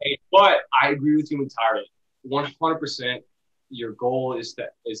needs to get paid. But I agree with you entirely. 100%. Your goal is to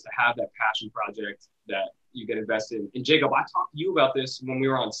have that passion project that you get invested in. And Jacob, I talked to you about this when we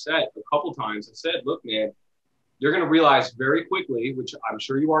were on set a couple times. I said, look, man, you're going to realize very quickly, which I'm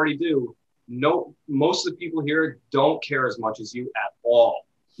sure you already do, most of the people here don't care as much as you at all.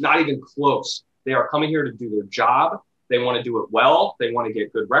 Not even close. They are coming here to do their job. They want to do it well. They want to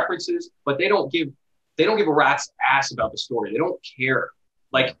get good references, but they don't give a rat's ass about the story. They don't care.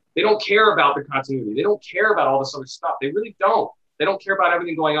 Like, they don't care about the continuity. They don't care about all this other stuff. They really don't. They don't care about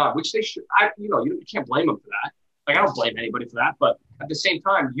everything going on, which they should. You can't blame them for that. Like, I don't blame anybody for that. But at the same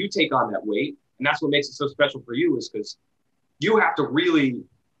time, you take on that weight, and that's what makes it so special for you, is because you have to really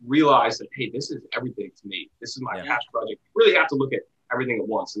realize that, hey, this is everything to me. This is my passion project. You really have to look at everything at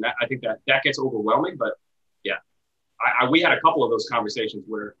once, and I think that gets overwhelming. But yeah, we had a couple of those conversations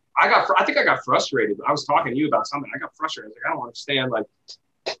where I think I got frustrated. I was talking to you about something. I got frustrated. I was like, I don't understand. Like,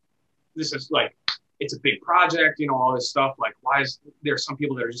 this is like, it's a big project, all this stuff. Like, why is there some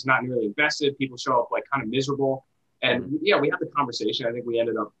people that are just not nearly invested? People show up like kind of miserable. And we had the conversation. I think we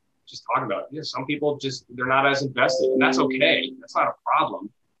ended up just talking about, some people they're not as invested, and that's okay. That's not a problem.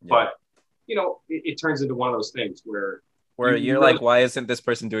 Yeah. But, it turns into one of those things where you're like, why isn't this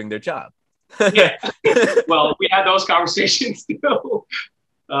person doing their job? Yeah. Well, we had those conversations too.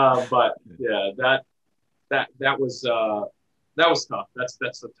 But yeah, that was tough. That's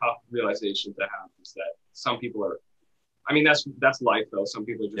a tough realization to have, is that some people are, that's life though. Some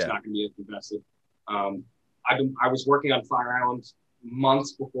people are just not going to be as invested. I was working on Fire Island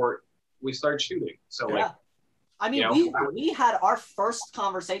months before we started shooting. So we had our first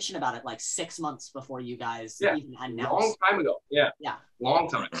conversation about it like 6 months before you guys even announced. Long time ago. Yeah. Long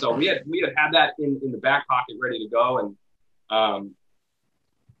time. So we had that in the back pocket ready to go. And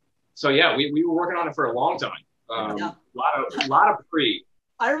we were working on it for a long time. A lot of pre.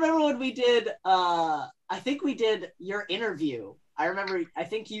 I remember when we did I think we did your interview. I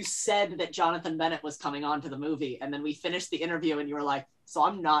think you said that Jonathan Bennett was coming on to the movie, and then we finished the interview and you were like, so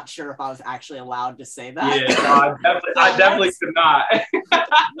I'm not sure if I was actually allowed to say that. Yeah, no, I definitely could not.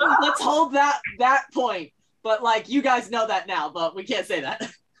 Let's hold that point. But like, you guys know that now, but we can't say that.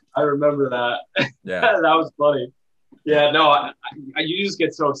 I remember that. Yeah. That was funny. Yeah, no, you just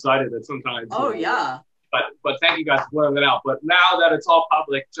get so excited that sometimes. Oh, yeah. But thank you guys for blowing that out. But now that it's all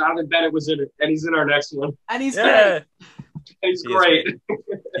public, Jonathan Bennett was in it, and he's in our next one. And he's great. He's great.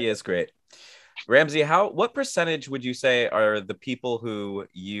 He is great. Ramsey, what percentage would you say are the people who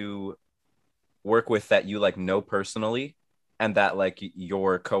you work with that you like know personally, and that like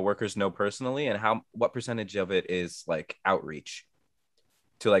your coworkers know personally, and what percentage of it is like outreach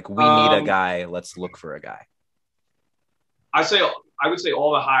to like, we need a guy, let's look for a guy? I would say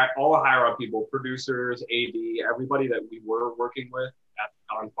all the higher up people, producers, AD, everybody that we were working with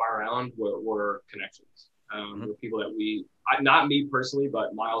on Fire Island were connections. Were people that not me personally,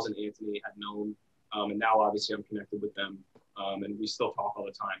 but Miles and Anthony had known, and now obviously I'm connected with them, and we still talk all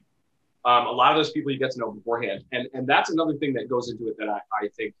the time. A lot of those people you get to know beforehand, and that's another thing that goes into it that I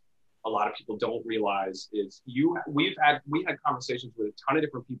think a lot of people don't realize is we had conversations with a ton of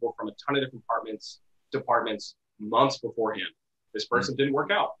different people from a ton of different departments months beforehand. This person didn't work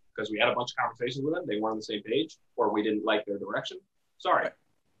out because we had a bunch of conversations with them. They weren't on the same page, or we didn't like their direction. Sorry.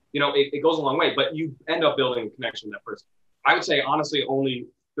 It goes a long way, but you end up building a connection with that person. I would say, honestly, only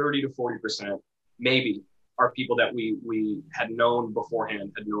 30 to 40% maybe are people that we had known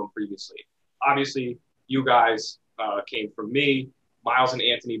beforehand, had known previously. Obviously, you guys came from me. Miles and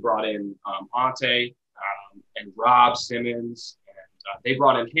Anthony brought in Ante and Rob Simmons, and they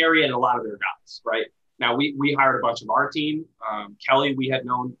brought in Harry and a lot of their guys, right? Now, we hired a bunch of our team. Kelly, we had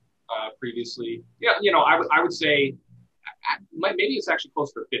known previously. Yeah, I would say maybe it's actually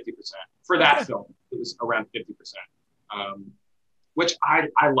closer to 50%. For that film, it was around 50%, which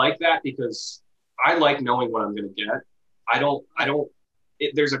I like that, because I like knowing what I'm going to get.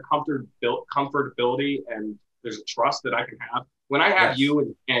 There's a comfortability, and there's a trust that I can have. When I have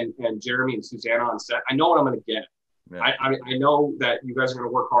you and Jeremy and Susanna on set, I know what I'm going to get. Yeah. I know that you guys are going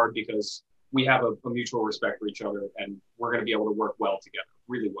to work hard because we have a mutual respect for each other, and we're going to be able to work well together,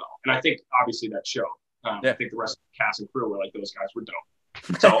 really well. And I think obviously that showed. I think the rest of the cast and crew were like, those guys were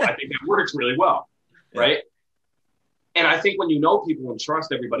dope. So I think that works really well, right? And I think when you know people and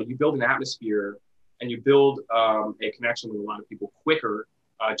trust everybody, you build an atmosphere, and you build a connection with a lot of people quicker,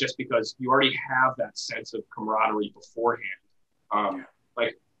 just because you already have that sense of camaraderie beforehand.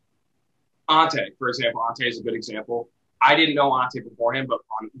 Like Ante, for example. Ante is a good example. I didn't know Ante beforehand, but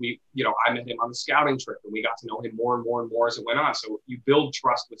I met him on the scouting trip, and we got to know him more and more and more as it went on. So you build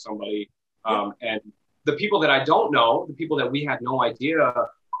trust with somebody, and the people that I don't know, the people that we had no idea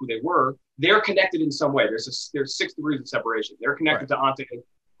who they were, they're connected in some way. There's 6 degrees of separation. They're connected to Ante,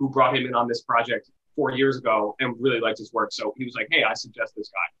 who brought him in on this project 4 years ago and really liked his work. So he was like, hey, I suggest this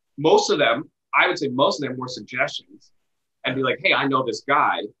guy. Most of them were suggestions, and be like, hey, I know this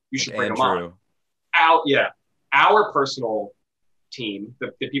guy. You should bring him on. Our personal team,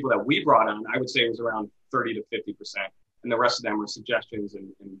 the people that we brought on, I would say it was around 30 to 50%. And the rest of them were suggestions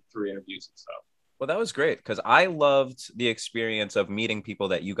and 3 interviews and stuff. Well, that was great because I loved the experience of meeting people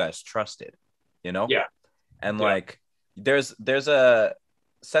that you guys trusted, you know? Yeah. And like, there's a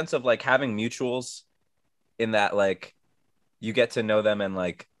sense of like having mutuals in that, like, you get to know them and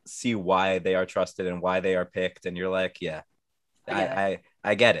like see why they are trusted and why they are picked. And you're like, I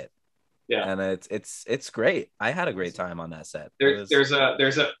get it. Yeah. And it's great. I had a great time on that set. There's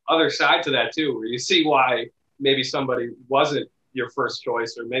a other side to that too, where you see why maybe somebody wasn't your first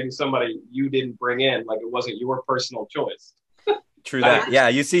choice, or maybe somebody you didn't bring in, like it wasn't your personal choice. True that. Yeah.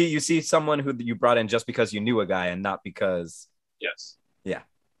 You see someone who you brought in just because you knew a guy and not because. Yes. Yeah.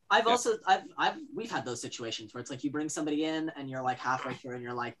 We've had those situations where it's like you bring somebody in and you're like halfway through and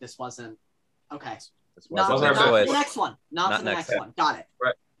you're like, this wasn't okay. Not the next one. Not the next one. Got it.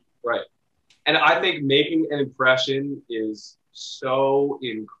 Right. And I think making an impression is so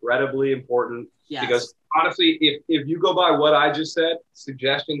incredibly important, because honestly, if you go by what I just said,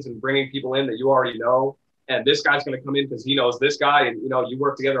 suggestions and bringing people in that you already know, and this guy's going to come in because he knows this guy, and you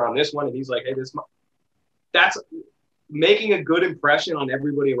work together on this one, and he's like, hey, that's making a good impression on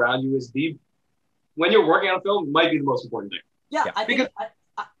everybody around you is when you're working on a film, might be the most important thing. Yeah. I think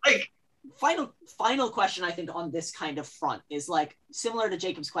final question, I think, on this kind of front is like similar to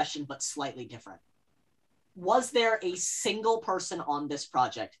Jacob's question, but slightly different. Was there a single person on this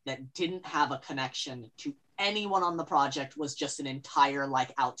project that didn't have a connection to anyone on the project, was just an entire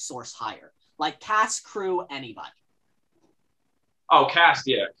like outsource hire? Like cast, crew, anybody? Oh, cast,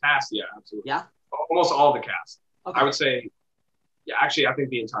 yeah, absolutely. Yeah? Almost all the cast. Okay. I would say, actually, I think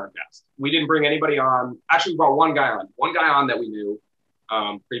the entire cast. We didn't bring anybody on. Actually, we brought one guy on that we knew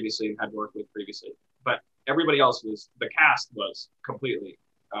previously and had worked with previously. But everybody else the cast was completely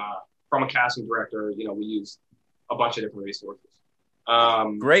from a casting director. We used a bunch of different resources.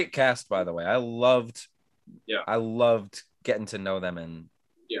 Great cast, by the way. I loved getting to know them, and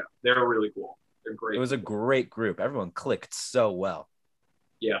they're really cool. They're great. It was a great group. Everyone clicked so well.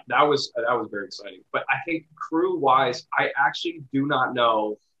 Yeah, that was very exciting. But I think crew-wise, I actually do not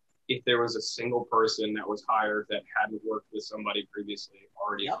know if there was a single person that was hired that hadn't worked with somebody previously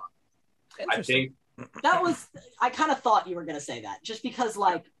already on. I think I kind of thought you were going to say that, just because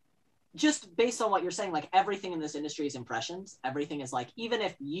like, just based on what you're saying, like everything in this industry is impressions. Everything is like, even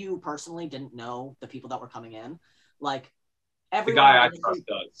if you personally didn't know the people that were coming in, like the guy I trust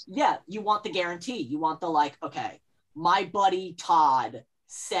does. Yeah, you want the guarantee. You want the like, okay, my buddy Todd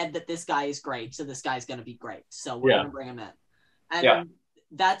said that this guy is great, so this guy's going to be great. So we're going to bring him in. And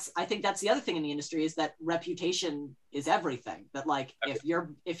I think that's the other thing in the industry, is that reputation is everything. That like, if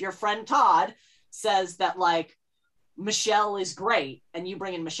your friend Todd says that like Michelle is great and you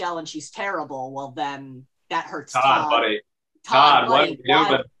bring in Michelle and she's terrible, well then that hurts Todd. Buddy. Todd, what are you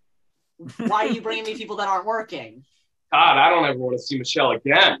doing? Why are you bringing me people that aren't working? Todd, I don't ever want to see Michelle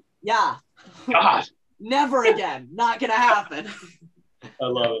again. Yeah. God. Never again. Not going to happen. I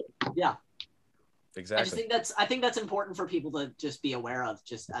love it. Yeah. Exactly. I think that's important for people to just be aware of,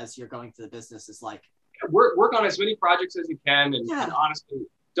 just as you're going through the business, is like work on as many projects as you can, and honestly,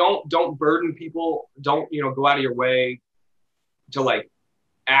 don't burden people. Don't go out of your way to like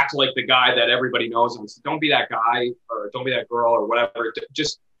act like the guy that everybody knows. Don't be that guy, or don't be that girl, or whatever.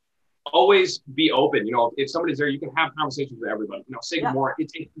 Just always be open. If somebody's there, you can have conversations with everybody. Say good morning.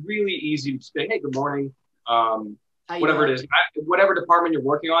 It's really easy to say, hey, good morning. Whatever it is, whatever department you're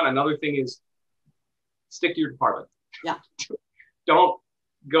working on. Another thing is, stick to your department. Yeah. Don't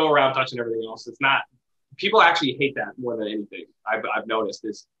go around touching everything else. It's not. People actually hate that more than anything. I've noticed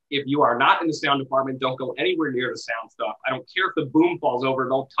is, if you are not in the sound department, don't go anywhere near the sound stuff. I don't care if the boom falls over.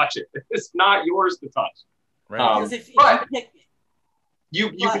 Don't touch it. It's not yours to touch. Right. But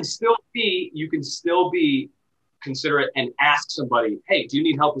you can still be considerate and ask somebody, hey, do you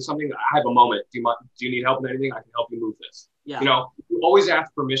need help with something? I have a moment. Do you need help with anything? I can help you move this. Yeah. You always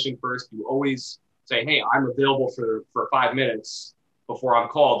ask permission first. You always say, hey, I'm available for 5 minutes before I'm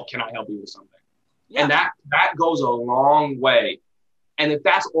called. Can I help you with something? Yeah. And that goes a long way. And if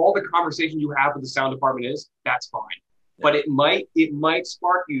that's all the conversation you have with the sound department is, that's fine. Yeah. But it might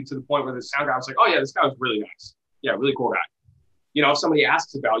spark you to the point where the sound guy was like, oh yeah, this guy was really nice. Yeah, really cool guy. You know, if somebody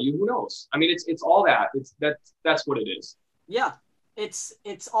asks about you, who knows? I mean, it's all that. That's what it is. Yeah. It's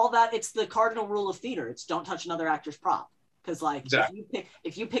all that. It's the cardinal rule of theater. It's don't touch another actor's prop. Because like exactly.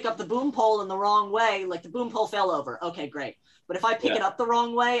 if you pick up the boom pole in the wrong way, like the boom pole fell over. Okay, great. But if I pick it up the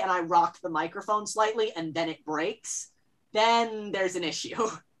wrong way and I rock the microphone slightly and then it breaks, then there's an issue.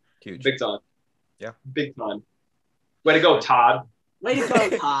 Huge. Big time. Yeah. Big time. Way to go, Todd. Way to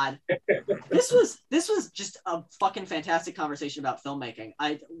go, Todd. This was just a fucking fantastic conversation about filmmaking.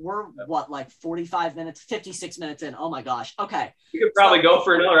 We're what, like 45 minutes, 56 minutes in. Oh my gosh. Okay. We could probably go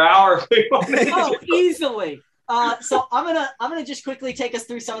for another hour if we wanted. Oh, easily. So I'm gonna just quickly take us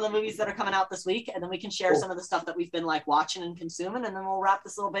through some of the movies that are coming out this week, and then we can share some of the stuff that we've been like watching and consuming, and then we'll wrap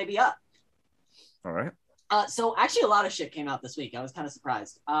this little baby up. All right. So actually a lot of shit came out this week. I was kind of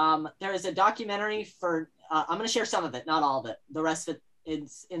surprised. There is a documentary for, I'm going to share some of it, not all of it. The rest of it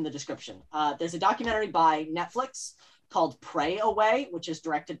is in the description. There's a documentary by Netflix called Pray Away, which is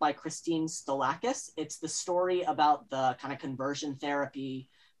directed by Christine Stalakis. It's the story about the kind of conversion therapy,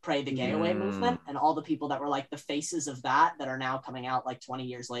 Pray the Gay Away movement, and all the people that were like the faces of that are now coming out like 20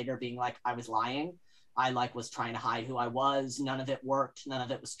 years later being like, I was lying. I like was trying to hide who I was. None of it worked. None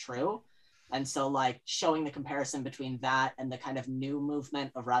of it was true. And so like showing the comparison between that and the kind of new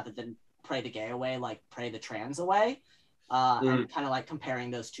movement of rather than Pray the Gay Away, like Pray the Trans Away, and kind of like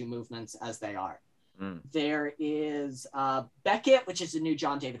comparing those two movements as they are. There is Beckett, which is a new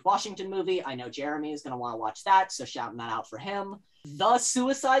John David Washington movie. I know Jeremy is going to want to watch that, so shouting that out for him. The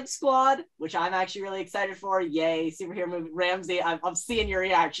Suicide Squad, which I'm actually really excited for. Yay, superhero movie. Ramsey, I'm seeing your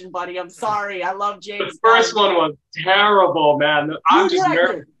reaction, buddy. I'm sorry. I love James. The first one was terrible, man. I'm just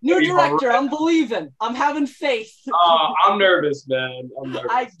nervous. New director. I'm believing. I'm having faith. I'm nervous, man. I'm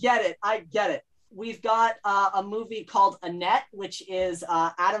nervous. I get it. We've got a movie called Annette, which is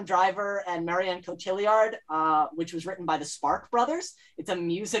Adam Driver and Marianne Cotillard, which was written by the Spark Brothers. It's a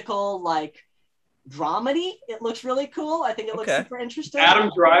musical, like, dramedy. It looks really cool. I think it looks super interesting. Adam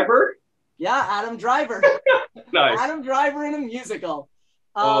Driver? Yeah, Adam Driver. Nice. Adam Driver in a musical.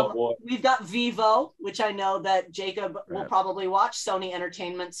 Oh, boy. We've got Vivo, which I know that Jacob will probably watch, Sony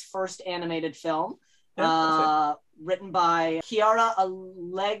Entertainment's first animated film. Written by Chiara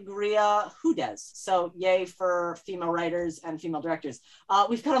Allegria Hudes. So yay for female writers and female directors.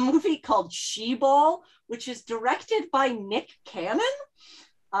 We've got a movie called She-Ball, which is directed by Nick Cannon.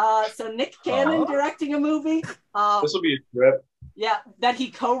 So Nick Cannon directing a movie. This will be a trip. Yeah, that he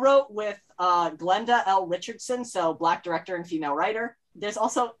co-wrote with Glenda L. Richardson, so Black director and female writer. There's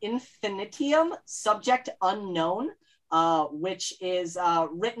also Infinitium, Subject Unknown, which is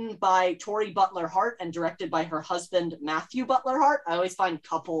written by Tori Butler Hart and directed by her husband, Matthew Butler Hart. I always find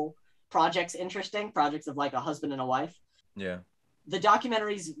couple projects interesting, projects of like a husband and a wife. Yeah. The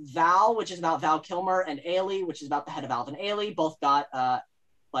documentaries Val, which is about Val Kilmer, and Ailey, which is about the head of Alvin Ailey, both got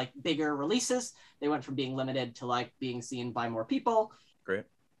like bigger releases. They went from being limited to like being seen by more people. Great.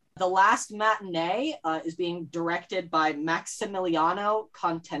 The Last Matinee is being directed by Maximiliano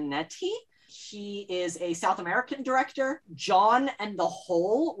Continetti. He is a South American director. John and the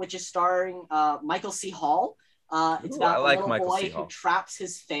Hole, which is starring Michael C. Hall. It's about a little boy who traps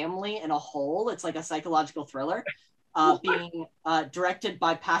his family in a hole. It's like a psychological thriller. Being directed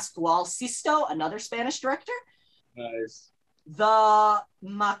by Pascual Sisto, another Spanish director. Nice. The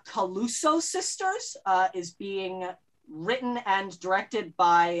Macaluso sisters is being written and directed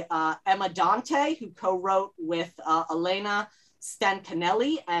by Emma Dante, who co-wrote with Elena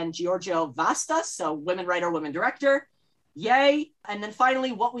Stancanelli and Giorgio Vasta, so women writer, women director. Yay. And then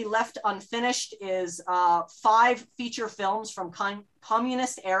finally, what we left unfinished is 5 feature films from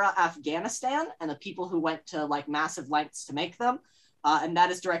communist era Afghanistan and the people who went to like massive lengths to make them. And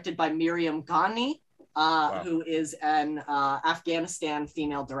that is directed by Miriam Ghani, who is an Afghanistan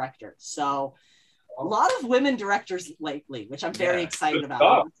female director. So a lot of women directors lately, which I'm very excited about. I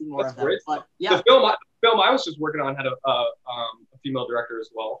want to see more of them. But, yeah. The film I was just working on had a female director as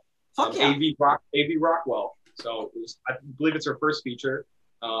well. Fuck yeah. A.V. Rockwell. So I believe it's her first feature.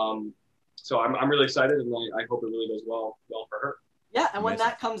 So I'm really excited, and I hope it really goes well for her. Yeah, and when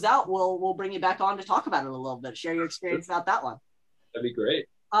that comes out, we'll bring you back on to talk about it a little bit, share your experience about that one. That'd be great.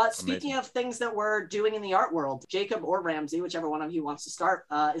 Speaking of things that we're doing in the art world, Jacob or Ramsey, whichever one of you wants to start,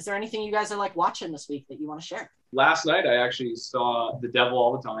 is there anything you guys are like watching this week that you want to share? Last night, I actually saw The Devil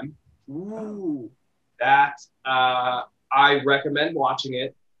All the Time. Ooh. That I recommend watching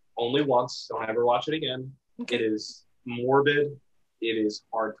it only once. Don't ever watch it again. Okay. It is morbid. It is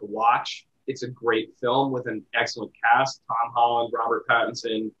hard to watch. It's a great film with an excellent cast. Tom Holland, Robert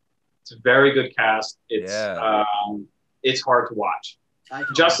Pattinson. It's a very good cast. It's hard to watch.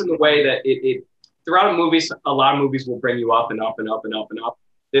 Just in the way that it throughout a lot of movies will bring you up and up and up and up and up.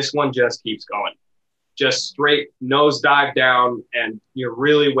 This one just keeps going. Just straight nosedive down, and you're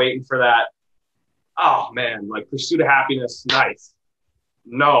really waiting for that. Oh man, like Pursuit of Happiness, nice.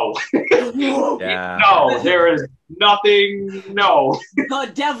 No. Yeah. No, there is nothing. No.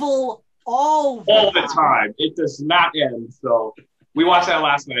 The devil all the time. It does not end. So we watched that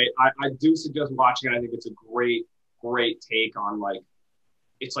last night. I do suggest watching it. I think it's a great take on like,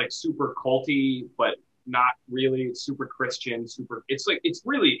 it's like super culty, but not really. It's super Christian, it's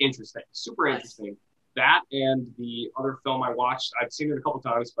really interesting, super interesting. That and the other film I watched, I've seen it a couple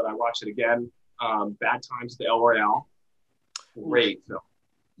times, but I watched it again. Bad Times at the El Royale. Great film.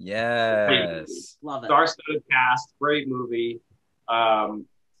 Yes. Love it. Star-studded cast, great movie. I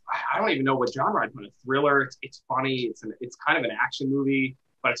don't even know what genre I'd put it. Thriller. It's funny. It's kind of an action movie,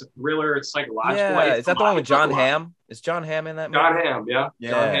 but it's a thriller. It's psychological. Yeah, is that the one with John Hamm? Is John Hamm in that movie? John Hamm, yeah.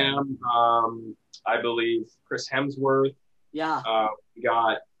 John Hamm. I believe Chris Hemsworth. Yeah. We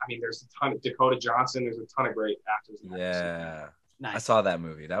got. I mean, there's a ton of Dakota Johnson. There's a ton of great actors. Yeah. Nice. I saw that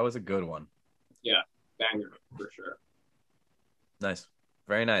movie. That was a good one. Yeah, banger for sure. Nice.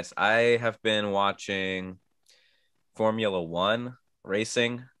 Very nice. I have been watching Formula One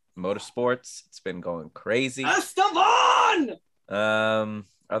racing, motorsports. It's been going crazy. Esteban!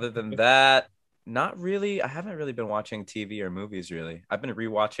 Other than that, not really. I haven't really been watching TV or movies, really. I've been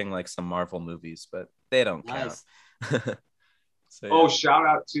rewatching like some Marvel movies, but they don't count. So, yeah. Oh, shout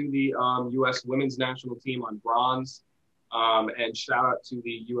out to the U.S. women's national team on bronze, and shout out to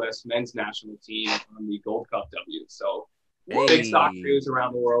the U.S. men's national team on the Gold Cup W. So big soccer news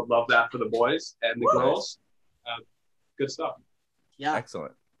around the world. Love that for the boys and the girls. Good stuff. Yeah,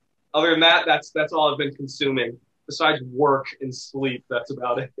 excellent. Other than that, that's all I've been consuming. Besides work and sleep, that's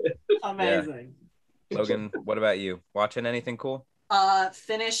about it. Amazing. Yeah. Logan, what about you? Watching anything cool?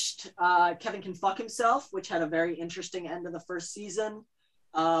 Finished Kevin Can Fuck Himself, which had a very interesting end of the first season.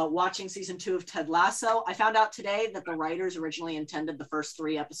 Watching season 2 of Ted Lasso. I found out today that the writers originally intended the first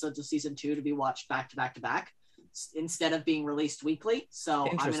 3 episodes of season 2 to be watched back to back to back instead of being released weekly. So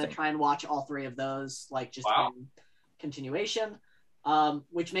I'm going to try and watch all 3 of those, like just in continuation,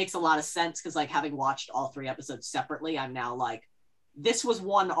 which makes a lot of sense because like having watched all 3 episodes separately, I'm now like, this was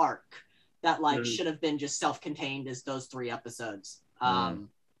one arc that like should have been just self-contained as those 3 episodes.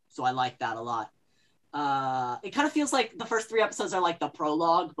 So I like that a lot. It kind of feels like the first 3 episodes are like the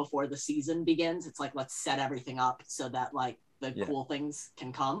prologue before the season begins. It's like, let's set everything up so that like the cool things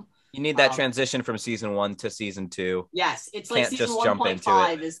can come. You need that transition from season 1 to season 2. Yes, it's like season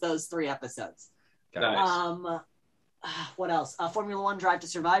 1.5 is those 3 episodes. Nice. What else? Formula One Drive to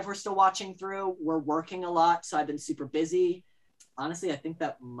Survive we're still watching through. We're working a lot, so I've been super busy. Honestly, I think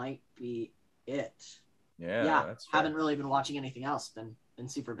that might be it. Yeah, that's fair. Haven't really been watching anything else. Been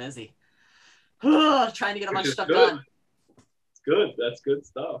super busy. Trying to get a bunch of stuff done. It's good. That's good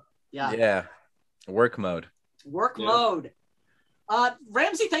stuff. Yeah. Work mode. Mode.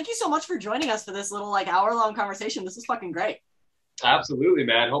 Ramsey, thank you so much for joining us for this little like hour-long conversation. This is fucking great. Absolutely,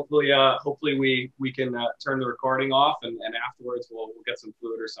 man. Hopefully we can turn the recording off and afterwards we'll get some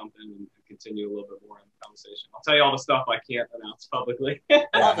food or something and continue a little bit more in the conversation. I'll tell you all the stuff I can't announce publicly.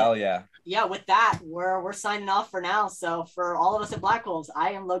 Hell yeah. Yeah, with that, we're signing off for now. So for all of us at Black Holes,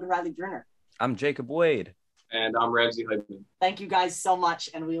 I am Logan Riley Bruner. I'm Jacob Wade. And I'm Ramsey Heitmann. Thank you guys so much,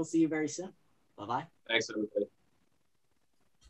 and we'll see you very soon. Bye-bye. Thanks, everybody.